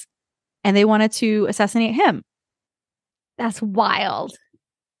Philippines, and they wanted to assassinate him. That's wild.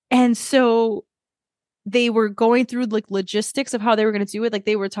 And so they were going through like logistics of how they were going to do it. Like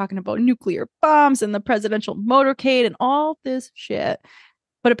they were talking about nuclear bombs and the presidential motorcade and all this shit.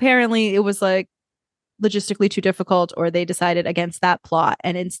 But apparently it was like logistically too difficult, or they decided against that plot.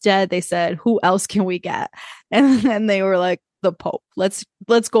 And instead they said, who else can we get? And then they were like, the Pope. Let's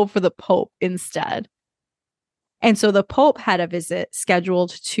go for the Pope instead. And so the Pope had a visit scheduled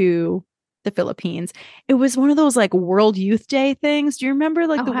to the Philippines. It was one of those like World Youth Day things. Do you remember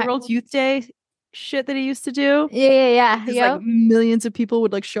like the World Youth Day shit that he used to do? Yeah. Like millions of people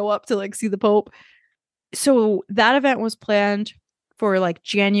would like show up to like see the Pope. So that event was planned for like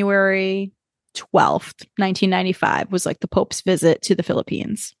January 12th, 1995 was like the Pope's visit to the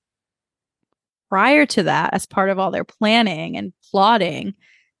Philippines. Prior to that, as part of all their planning and plotting,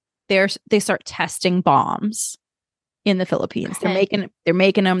 they start testing bombs in the Philippines. Okay. They're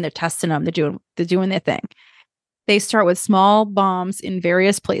making them, they're testing them, they're doing their thing. They start with small bombs in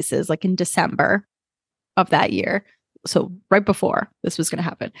various places, like in December of that year. So right before this was going to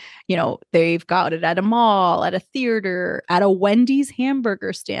happen, you know, they've got it at a mall, at a theater, at a Wendy's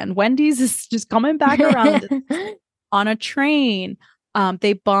hamburger stand. Wendy's is just coming back around on a train.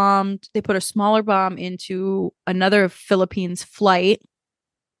 They put a smaller bomb into another Philippines flight,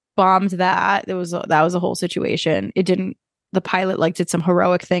 bombed that. That was a whole situation. The pilot like did some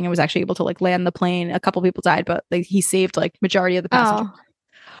heroic thing and was actually able to like land the plane. A couple people died, but like he saved like majority of the passengers. Oh.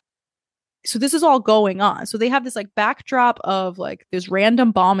 So this is all going on. So they have this like backdrop of like there's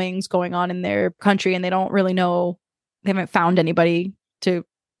random bombings going on in their country and they don't really know, they haven't found anybody to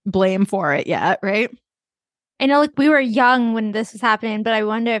blame for it yet, right? I know like we were young when this was happening, but I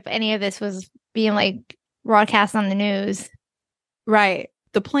wonder if any of this was being like broadcast on the news. Right.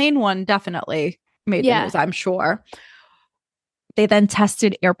 The plane one definitely made the news, I'm sure. They then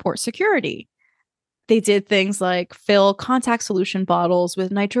tested airport security. They did things like fill contact solution bottles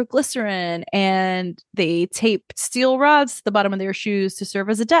with nitroglycerin, and they taped steel rods to the bottom of their shoes to serve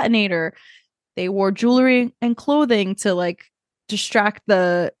as a detonator. They wore jewelry and clothing to like distract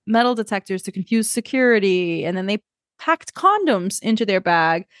the metal detectors to confuse security. And then they packed condoms into their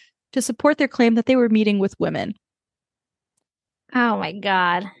bag to support their claim that they were meeting with women. Oh my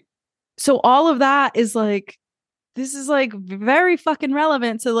God. So all of that is like, this is like very fucking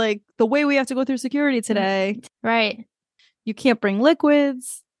relevant to like the way we have to go through security today. Right. You can't bring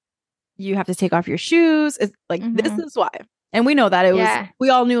liquids. You have to take off your shoes. It's like, this is why. And we know that it was, we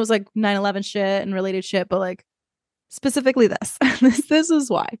all knew it was like 9/11 shit and related shit, but like specifically this, this is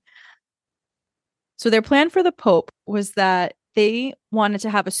why. So their plan for the Pope was that they wanted to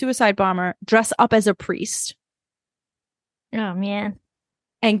have a suicide bomber dress up as a priest. Oh, man.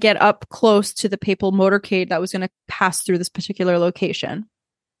 And get up close to the papal motorcade that was going to pass through this particular location.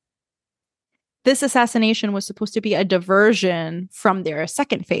 This assassination was supposed to be a diversion from their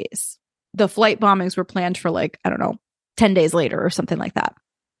second phase. The flight bombings were planned for like, I don't know, 10 days later or something like that.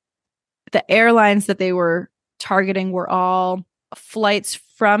 The airlines that they were targeting were all flights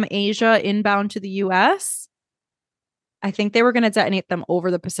from Asia inbound to the US. I think they were going to detonate them over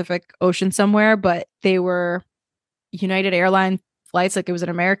the Pacific Ocean somewhere, but they were United Airlines flights, like it was an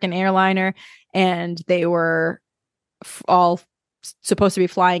American airliner, and they were all supposed to be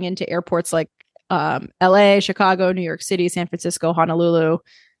flying into airports like LA, Chicago, New York City, San Francisco, Honolulu.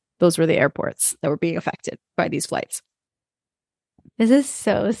 Those were the airports that were being affected by these flights. This is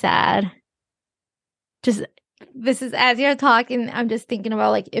so sad. This is, as you're talking, I'm just thinking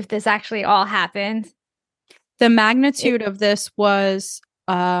about like if this actually all happened. The magnitude of this was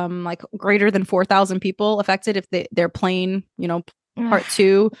like greater than 4,000 people affected. If their plane, you know, part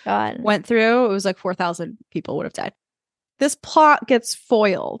 2 went through, it was like 4,000 people would have died. This plot gets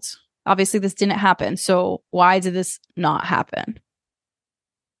foiled. Obviously, this didn't happen. So why did this not happen?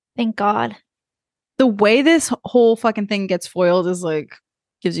 Thank God. The way this whole fucking thing gets foiled is like,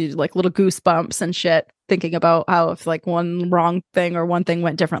 gives you like little goosebumps and shit, thinking about how if like one wrong thing or one thing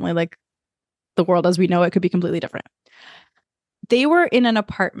went differently, like the world as we know it could be completely different. They were in an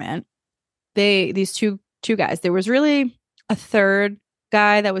apartment. These two guys, there was really a third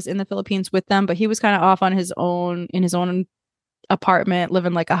guy that was in the Philippines with them, but he was kind of off on his own in his own apartment,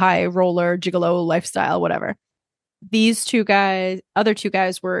 living like a high roller gigolo lifestyle, whatever. These other two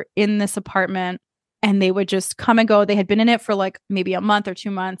guys were in this apartment, and they would just come and go. They had been in it for like maybe a month or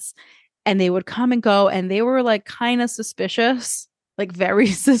 2 months, and they would come and go, and they were like kind of suspicious, like very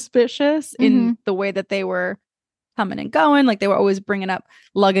suspicious in the way that they were coming and going. Like they were always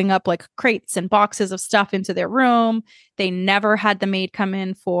lugging up like crates and boxes of stuff into their room. They never had the maid come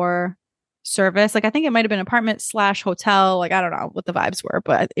in for service. Like I think it might have been apartment/hotel. Like I don't know what the vibes were,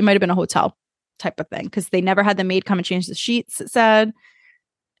 but it might have been a hotel type of thing, because they never had the maid come and change the sheets. It said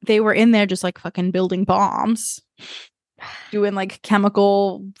they were in there just like fucking building bombs, doing like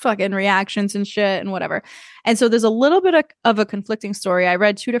chemical fucking reactions and shit and whatever. And so there's a little bit of a conflicting story. I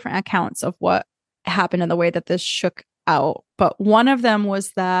read 2 different accounts of what happened and the way that this shook out. But one of them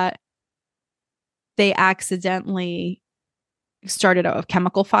was that they accidentally started a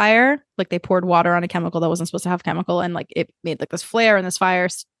chemical fire. Like they poured water on a chemical that wasn't supposed to have chemical, and like it made like this flare, and this fire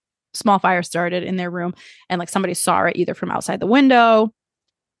small fire started in their room, and like somebody saw it either from outside the window,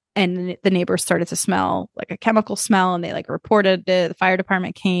 and the neighbors started to smell like a chemical smell, and they like reported it. The fire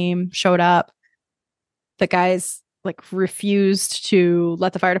department came, showed up. The guys like refused to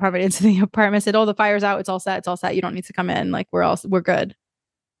let the fire department into the apartment, said, "Oh, the fire's out. It's all set. It's all set. You don't need to come in. Like we're good.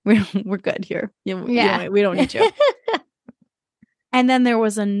 We're good here. We don't need you." And then there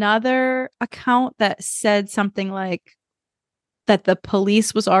was another account that said something like that the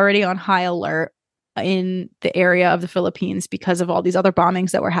police was already on high alert in the area of the Philippines because of all these other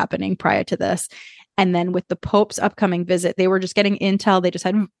bombings that were happening prior to this. And then with the Pope's upcoming visit, they were just getting intel. They just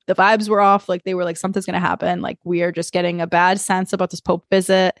had the vibes were off. Like they were like, something's going to happen. Like we are just getting a bad sense about this Pope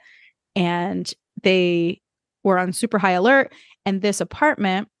visit. And they were on super high alert. And this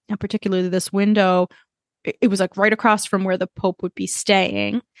apartment, and particularly this window, it was like right across from where the Pope would be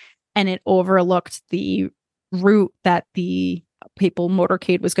staying. And it overlooked the route that the papal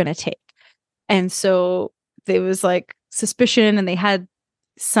motorcade was going to take. And so there was like suspicion, and they had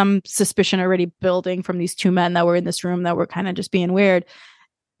some suspicion already building from these two men that were in this room that were kind of just being weird.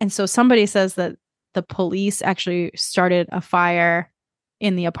 And so somebody says that the police actually started a fire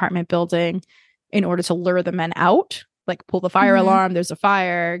in the apartment building in order to lure the men out, like pull the fire alarm, there's a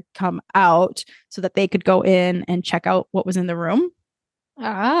fire, come out, so that they could go in and check out what was in the room.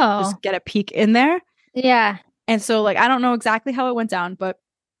 Oh. Just get a peek in there. Yeah. And so like, I don't know exactly how it went down, but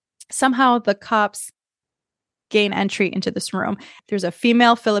somehow the cops gain entry into this room. There's a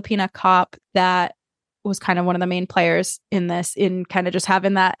female Filipina cop that was kind of one of the main players in this, in kind of just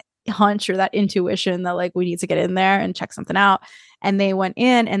having that hunch or that intuition that like we need to get in there and check something out. And they went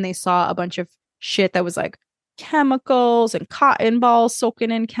in and they saw a bunch of shit that was like chemicals and cotton balls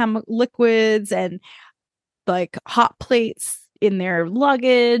soaking in liquids and like hot plates in their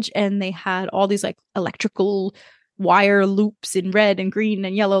luggage. And they had all these like electrical wire loops in red and green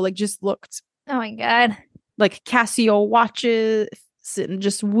and yellow, like just looked, oh my God, like Casio watches and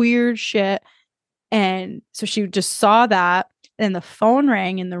just weird shit. And so she just saw that, and the phone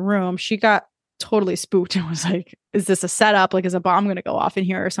rang in the room. She got totally spooked and was like, is this a setup? Like, is a bomb going to go off in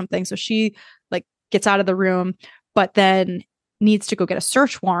here or something? So she like gets out of the room, but then needs to go get a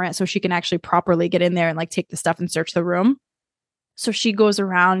search warrant so she can actually properly get in there and like take the stuff and search the room. So she goes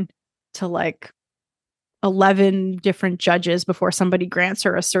around to like 11 different judges before somebody grants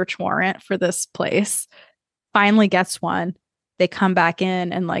her a search warrant for this place. Finally gets one. They come back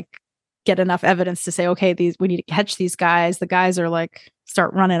in and like get enough evidence to say, okay, we need to catch these guys. The guys are like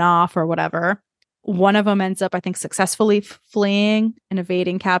start running off or whatever. One of them ends up, I think, successfully fleeing and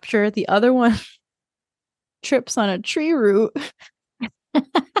evading capture. The other one trips on a tree root.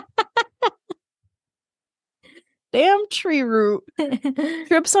 Damn tree root.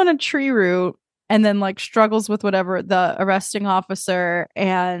 Trips on a tree root and then like struggles with whatever the arresting officer,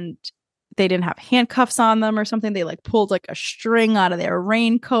 and they didn't have handcuffs on them or something. They like pulled like a string out of their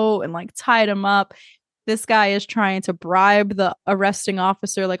raincoat and like tied him up. This guy is trying to bribe the arresting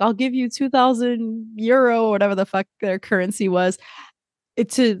officer, like, I'll give you 2,000 euro, whatever the fuck their currency was,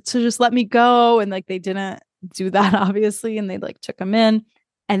 to just let me go. And like they didn't do that, obviously, and they like took him in.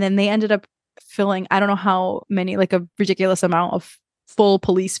 And then they ended up filling, I don't know how many, like a ridiculous amount of full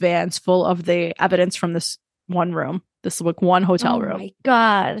police vans full of the evidence from this one room, this like one hotel room. Oh my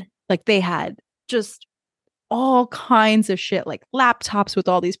God. Like they had just all kinds of shit, like laptops with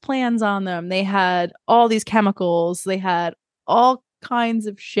all these plans on them. They had all these chemicals. They had all kinds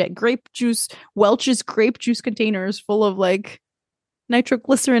of shit. Grape juice, Welch's grape juice containers full of like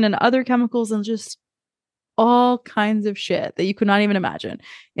nitroglycerin and other chemicals, and just all kinds of shit that you could not even imagine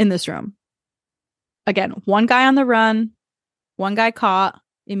in this room. Again, one guy on the run, one guy caught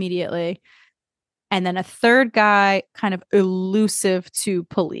immediately. And then a third guy kind of elusive to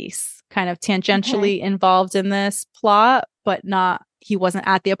police, kind of tangentially involved in this plot, but he wasn't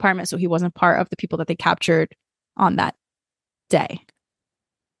at the apartment, so he wasn't part of the people that they captured on that day.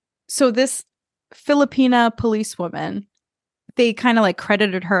 So this Filipina policewoman, they kind of like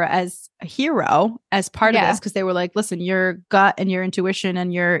credited her as a hero as part of this, because they were like, listen, your gut and your intuition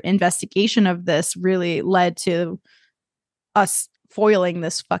and your investigation of this really led to us foiling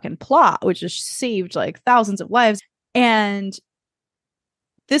this fucking plot, which has saved like thousands of lives. And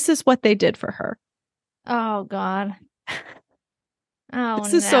this is what they did for her. Oh God. Oh,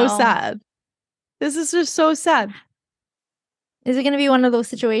 this is so sad. This is just so sad. Is it going to be one of those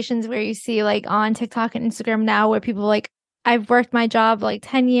situations where you see like on TikTok and Instagram now where people like, I've worked my job like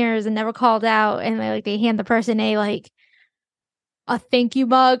 10 years and never called out, and they hand the person a thank you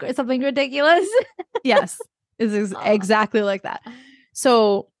mug or something ridiculous? Yes. Is exactly like that.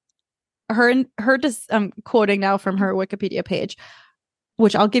 So I'm quoting now from her Wikipedia page.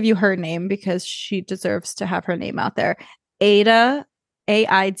 which I'll give you her name because she deserves to have her name out there. Aida,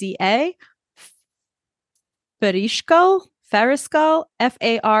 Aida Fariscal, Fariscal,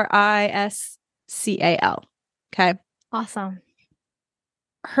 Fariscal. Okay. Awesome.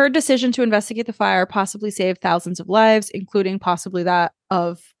 Her decision to investigate the fire possibly saved thousands of lives, including possibly that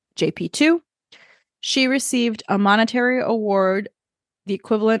of JP2. She received a monetary award, the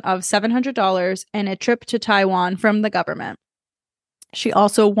equivalent of $700, and a trip to Taiwan from the government. She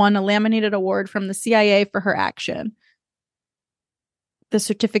also won a laminated award from the CIA for her action. The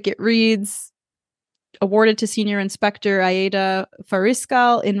certificate reads, awarded to Senior Inspector Aida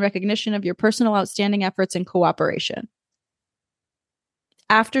Fariscal in recognition of your personal outstanding efforts and cooperation.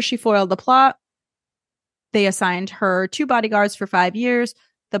 After she foiled the plot, they assigned her 2 bodyguards for 5 years.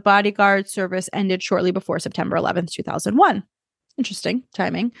 The bodyguard service ended shortly before September 11th, 2001. Interesting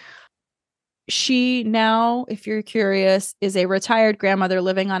timing. She now, if you're curious, is a retired grandmother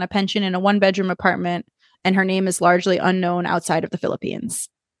living on a pension in a 1-bedroom apartment, and her name is largely unknown outside of the Philippines.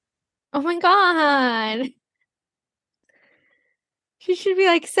 Oh my God. She should be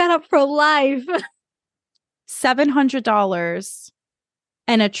like set up for life. $700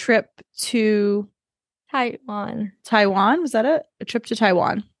 and a trip to Taiwan. Was that it? A trip to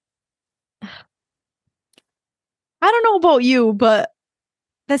Taiwan. I don't know about you, but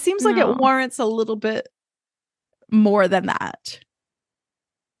that seems like it warrants a little bit more than that.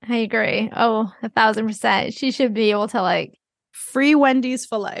 I agree. Oh, 1,000%. She should be able to like free Wendy's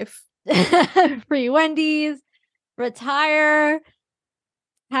for life. Free Wendy's, retire,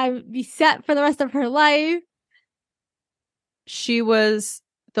 be set for the rest of her life. She was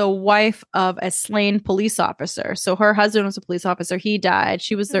the wife of a slain police officer. So her husband was a police officer. He died.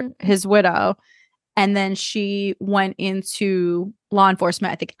 She was his widow. And then she went into law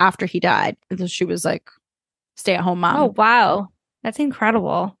enforcement, I think, after he died. And so she was like stay-at-home mom. Oh, wow. That's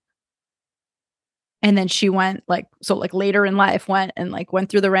incredible. And then she went later in life went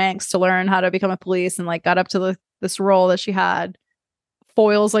through the ranks to learn how to become a police and like got up to this role that she had.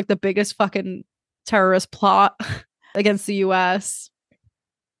 Foils like the biggest fucking terrorist plot against the US.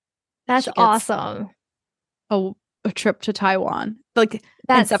 That's awesome. A trip to Taiwan. Like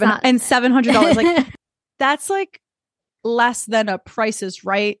that's and $700. Like that's like less than a Price is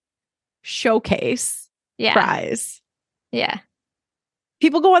Right showcase prize. Yeah.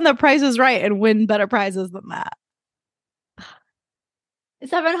 People go on the Price is Right and win better prizes than that.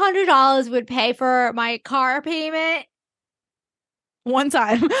 $700 would pay for my car payment. One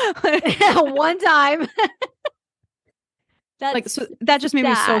time. One time. That's like, so that just made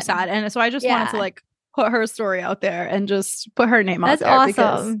me so sad. And so I just wanted to like put her story out there and just put her name out there. That's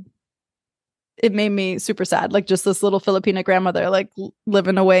because awesome. It made me super sad. Like just this little Filipina grandmother, like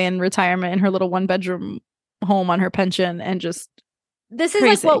living away in retirement in her little 1-bedroom home on her pension and just this is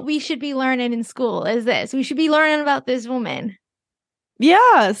like what we should be learning in school is this. We should be learning about this woman.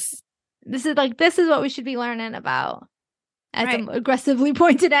 Yes. This is what we should be learning about. As I'm aggressively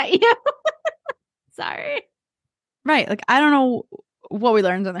pointed at you. Sorry. Right. Like, I don't know what we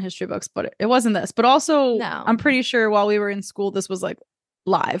learned in the history books, but it wasn't this. But also, I'm pretty sure while we were in school, this was like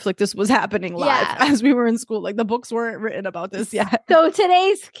live. Like, this was happening live as we were in school. Like, the books weren't written about this yet. So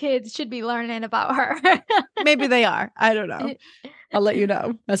today's kids should be learning about her. Maybe they are. I don't know. I'll let you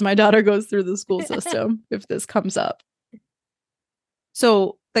know as my daughter goes through the school system if this comes up.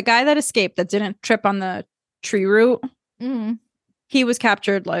 So the guy that escaped that didn't trip on the tree root, he was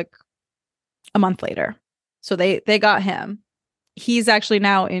captured like a month later. So they got him. He's actually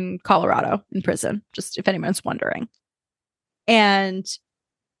now in Colorado in prison, just if anyone's wondering. And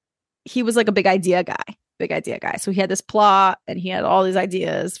he was like a big idea guy. So he had this plot and he had all these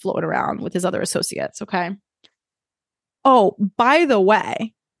ideas floating around with his other associates. Okay. Oh, by the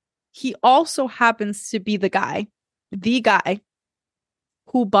way, he also happens to be the guy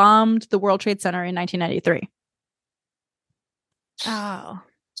who bombed the World Trade Center in 1993. Oh,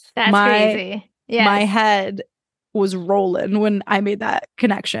 that's crazy. Yeah. My head was rolling when I made that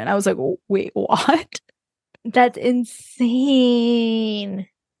connection. I was like, wait, what? That's insane.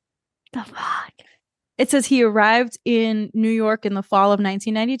 The fuck? It says he arrived in New York in the fall of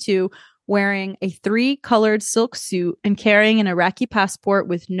 1992 wearing a 3-colored silk suit and carrying an Iraqi passport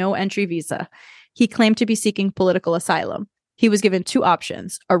with no entry visa. He claimed to be seeking political asylum. He was given 2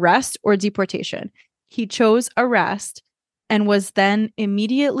 options, arrest or deportation. He chose arrest and was then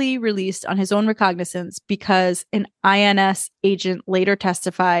immediately released on his own recognizance because an INS agent later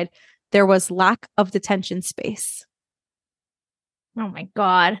testified there was lack of detention space. Oh my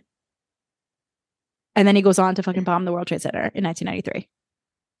God. And then he goes on to fucking bomb the World Trade Center in 1993.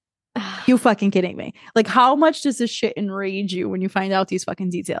 You fucking kidding me? Like, how much does this shit enrage you when you find out these fucking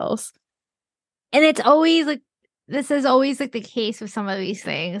details? And it's always like, this is always like the case with some of these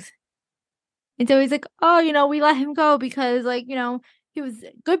things. It's always like, oh, we let him go because, like, he was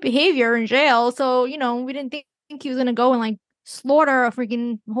good behavior in jail. So, we didn't think he was going to go and, like, slaughter a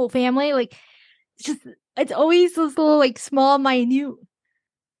freaking whole family. Like, it's always those little, like, small, minute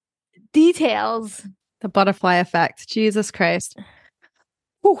details. The butterfly effect. Jesus Christ.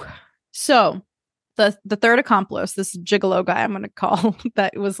 Whew. So the third accomplice, this gigolo guy I'm going to call,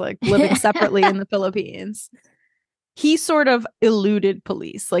 that was, like, living separately in the Philippines. He sort of eluded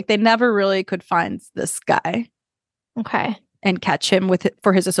police. Like, they never really could find this guy. Okay. And catch him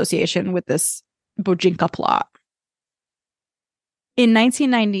for his association with this Bojinka plot. In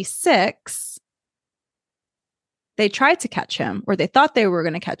 1996, they tried to catch him, or they thought they were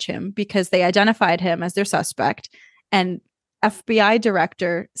going to catch him, because they identified him as their suspect. And FBI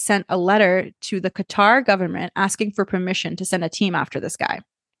director sent a letter to the Qatar government asking for permission to send a team after this guy.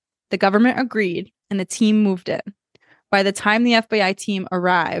 The government agreed, and the team moved in. By the time the FBI team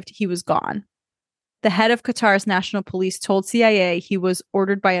arrived, he was gone. The head of Qatar's national police told CIA he was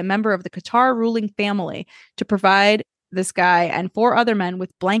ordered by a member of the Qatar ruling family to provide this guy and 4 other men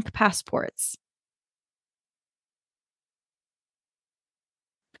with blank passports.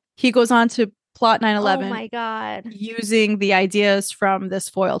 He goes on to plot 9/11. Oh my God. Using the ideas from this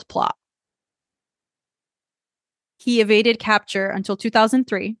foiled plot. He evaded capture until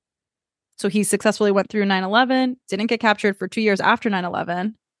 2003. So he successfully went through 9/11, didn't get captured for 2 years after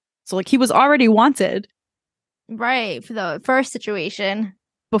 9/11. So, like, he was already wanted. Right, for the first situation.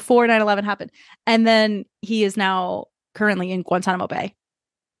 Before 9/11 happened. And then he is now currently in Guantanamo Bay.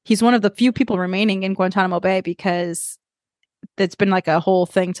 He's one of the few people remaining in Guantanamo Bay, because it's been, like, a whole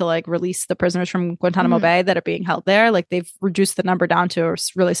thing to, like, release the prisoners from Guantanamo Bay that are being held there. Like, they've reduced the number down to a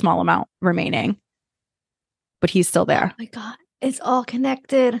really small amount remaining. But he's still there. Oh my God. It's all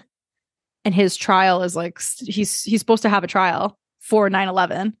connected. And his trial is, like, he's supposed to have a trial for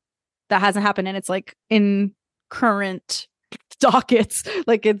 9/11. That hasn't happened, and it's, like, in current dockets.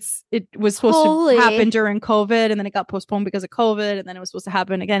 Like, it was supposed to happen during COVID, and then it got postponed because of COVID, and then it was supposed to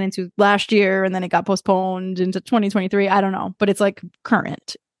happen again into last year, and then it got postponed into 2023. I don't know, but it's, like,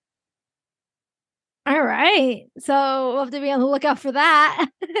 current. All right, so we'll have to be on the lookout for that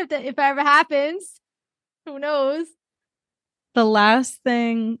if it ever happens. Who knows? The last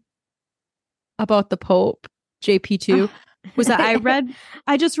thing about the Pope, JP2, was that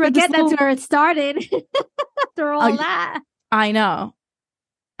I just read this that's where it started. After all that. I know.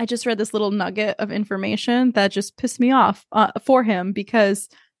 I just read this little nugget of information that just pissed me off for him, because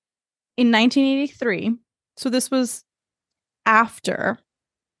in 1983, so this was after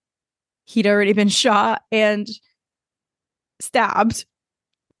he'd already been shot and stabbed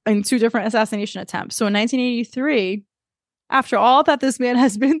in 2 different assassination attempts. So in 1983, after all that this man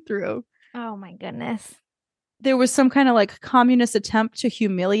has been through, oh my goodness, there was some kind of, like, communist attempt to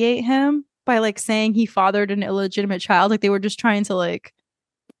humiliate him by, like, saying he fathered an illegitimate child. Like, they were just trying to, like,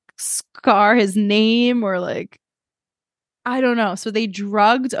 scar his name, or, like, I don't know. So they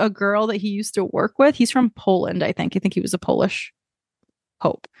drugged a girl that he used to work with. He's from Poland, I think. I think he was a Polish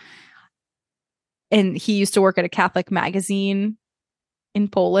Pope. And he used to work at a Catholic magazine in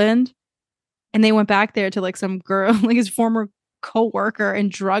Poland. And they went back there to, like, some girl, like, his former co-worker, and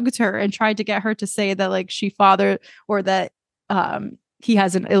drugged her and tried to get her to say that, like, she fathered, or that he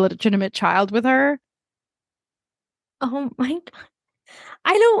has an illegitimate child with her. Oh my God.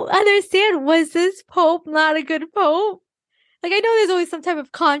 I don't understand. Was this Pope not a good Pope? Like, I know there's always some type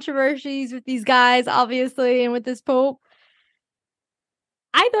of controversies with these guys, obviously, and with this Pope.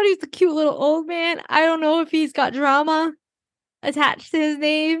 I thought he was a cute little old man. I don't know if he's got drama attached to his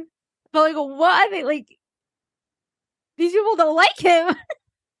name. But, like, what? Like, these people don't like him.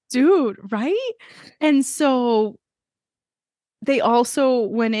 Dude, right? And so they also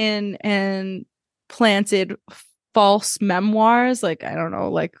went in and planted false memoirs, like, I don't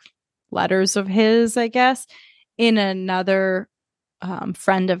know, like, letters of his, I guess, in another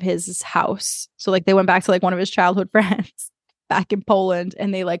friend of his house. So, like, they went back to, like, one of his childhood friends back in Poland,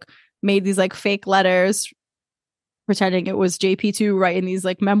 and they, like, made these, like, fake letters pretending it was JP2 writing these,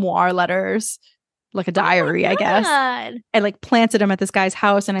 like, memoir letters, like a diary, I guess, and, like, planted them at this guy's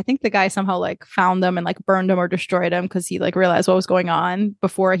house. And I think the guy somehow, like, found them and, like, burned them or destroyed them, because he, like, realized what was going on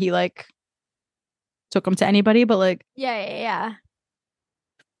before he, like, took them to anybody. But, like, yeah.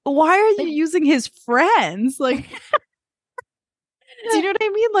 Why are you using his friends? Like, do you know what I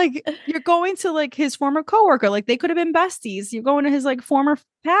mean? Like, you're going to, like, his former coworker. Like, they could have been besties. You're going to his, like, former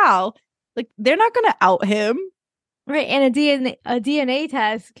pal. Like, they're not going to out him. Right. And a DNA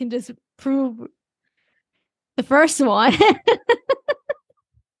test can just prove the first one.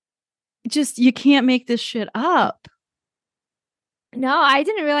 Just, you can't make this shit up. No, I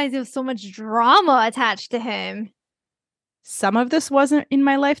didn't realize there was so much drama attached to him. Some of this wasn't in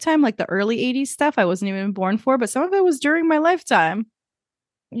my lifetime, like the early 80s stuff I wasn't even born for, but some of it was during my lifetime.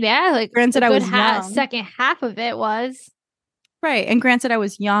 Yeah, like granted, I was young. Second half of it was. Right. And granted, I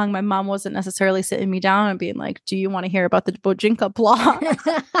was young. My mom wasn't necessarily sitting me down and being like, do you want to hear about the Bojinka plot?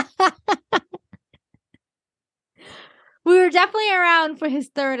 We were definitely around for his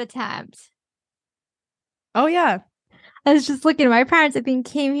third attempt. Oh, yeah. I was just looking. My parents, I think,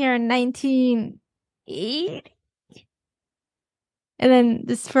 came here in 1980. And then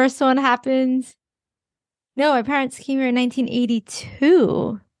this first one happened. No, my parents came here in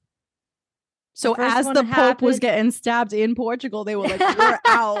 1982. So as the Pope was getting stabbed in Portugal, they were like, we're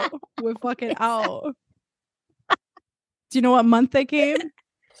out. We're fucking out. Do you know what month they came?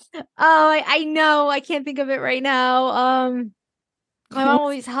 Oh, I know. I can't think of it right now. My mom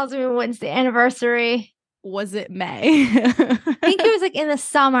always tells me when's the anniversary. Was it May? I think it was like in the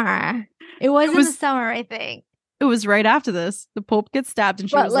summer. It was in the summer, I think. It was right after this. The Pope gets stabbed and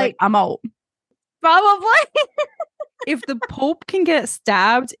she was like, I'm out. Probably. If the Pope can get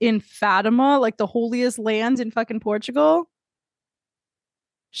stabbed in Fatima, like the holiest land in fucking Portugal,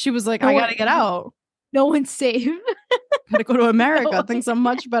 she was like, I gotta get out. No one's safe. Gotta go to America. Things are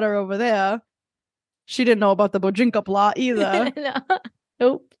much better over there. She didn't know about the Bojinka plot either. No.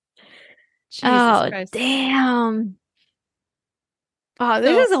 Nope. Jesus Christ. Damn. Oh,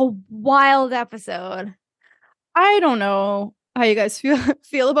 this is a wild episode. I don't know how you guys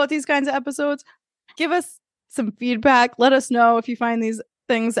feel about these kinds of episodes. Give us some feedback. Let us know if you find these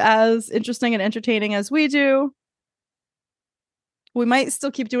things as interesting and entertaining as we do. We might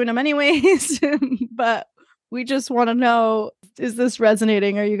still keep doing them anyways, but we just want to know, is this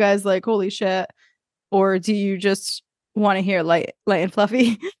resonating? Are you guys like, holy shit? Or do you just want to hear light and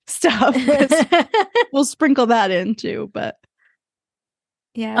fluffy stuff? We'll sprinkle that in too, but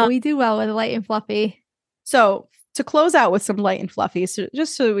yeah, we do well with light and fluffy. So to close out with some light and fluffy,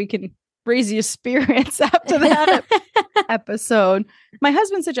 so we can raise your spirits after that episode, my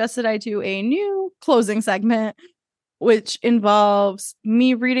husband suggested I do a new closing segment, which involves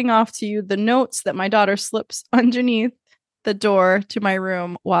me reading off to you the notes that my daughter slips underneath the door to my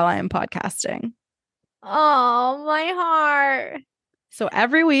room while I am podcasting. Oh, my heart. So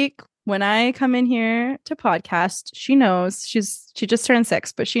every week when I come in here to podcast, she knows she just turned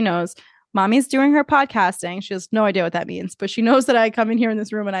 6, but she knows Mommy's doing her podcasting. She has no idea what that means, but she knows that I come in here in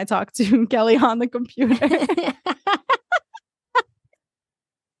this room and I talk to Kelly on the computer.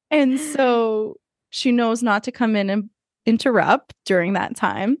 And so she knows not to come in and interrupt during that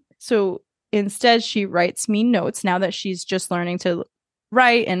time. So instead, she writes me notes now that she's just learning to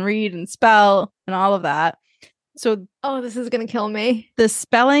write and read and spell and all of that. So, this is going to kill me. The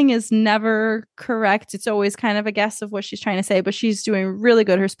spelling is never correct. It's always kind of a guess of what she's trying to say, but she's doing really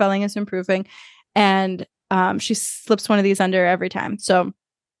good. Her spelling is improving. And she slips one of these under every time. So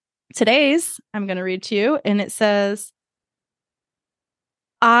today's, I'm going to read to you. And it says,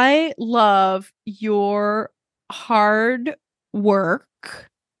 I love your hard work.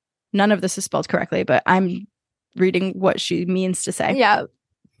 None of this is spelled correctly, but I'm reading what she means to say. Yeah.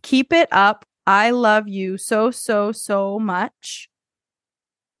 Keep it up. I love you so, so, so much.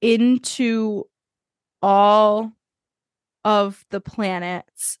 Into all of the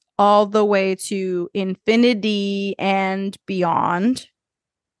planets, all the way to infinity and beyond.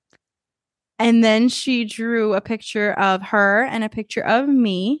 And then she drew a picture of her and a picture of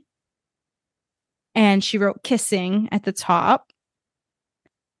me. And she wrote kissing at the top.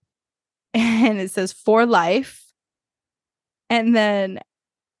 And it says for life. And then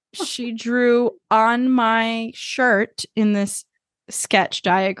she drew on my shirt in this sketch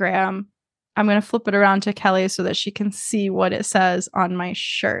diagram. I'm going to flip it around to Kelly so that she can see what it says on my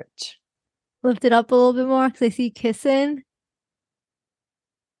shirt. Lift it up a little bit more because I see kissing.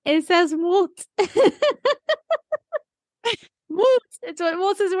 It says Walt. Walt. It's what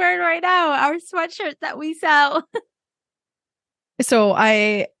Walt is wearing right now. Our sweatshirt that we sell. So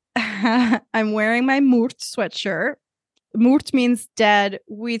I'm wearing my Murt sweatshirt. Murt means dead.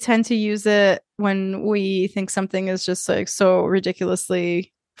 We tend to use it when we think something is just like so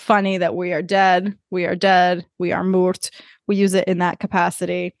ridiculously funny that we are dead. We are dead. We are Murt. We use it in that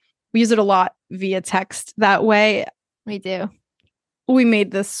capacity. We use it a lot via text that way. We do. We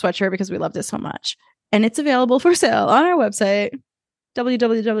made this sweatshirt because we loved it so much. And it's available for sale on our website,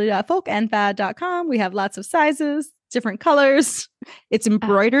 www.folkandfad.com. We have lots of sizes, different colors. It's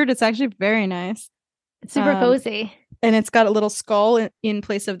embroidered. It's actually very nice. It's super cozy. And it's got a little skull in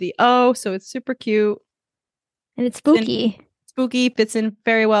place of the O, so it's super cute. And it's spooky. Spooky, fits in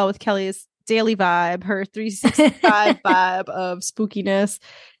very well with Kelly's daily vibe, her 365 vibe of spookiness.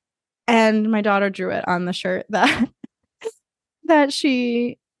 And my daughter drew it on the shirt that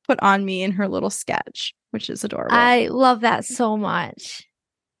she put on me in her little sketch, which is adorable. I love that so much.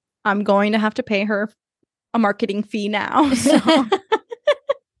 I'm going to have to pay her a marketing fee now. So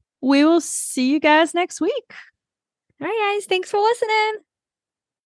we will see you guys next week. All right, guys. Thanks for listening.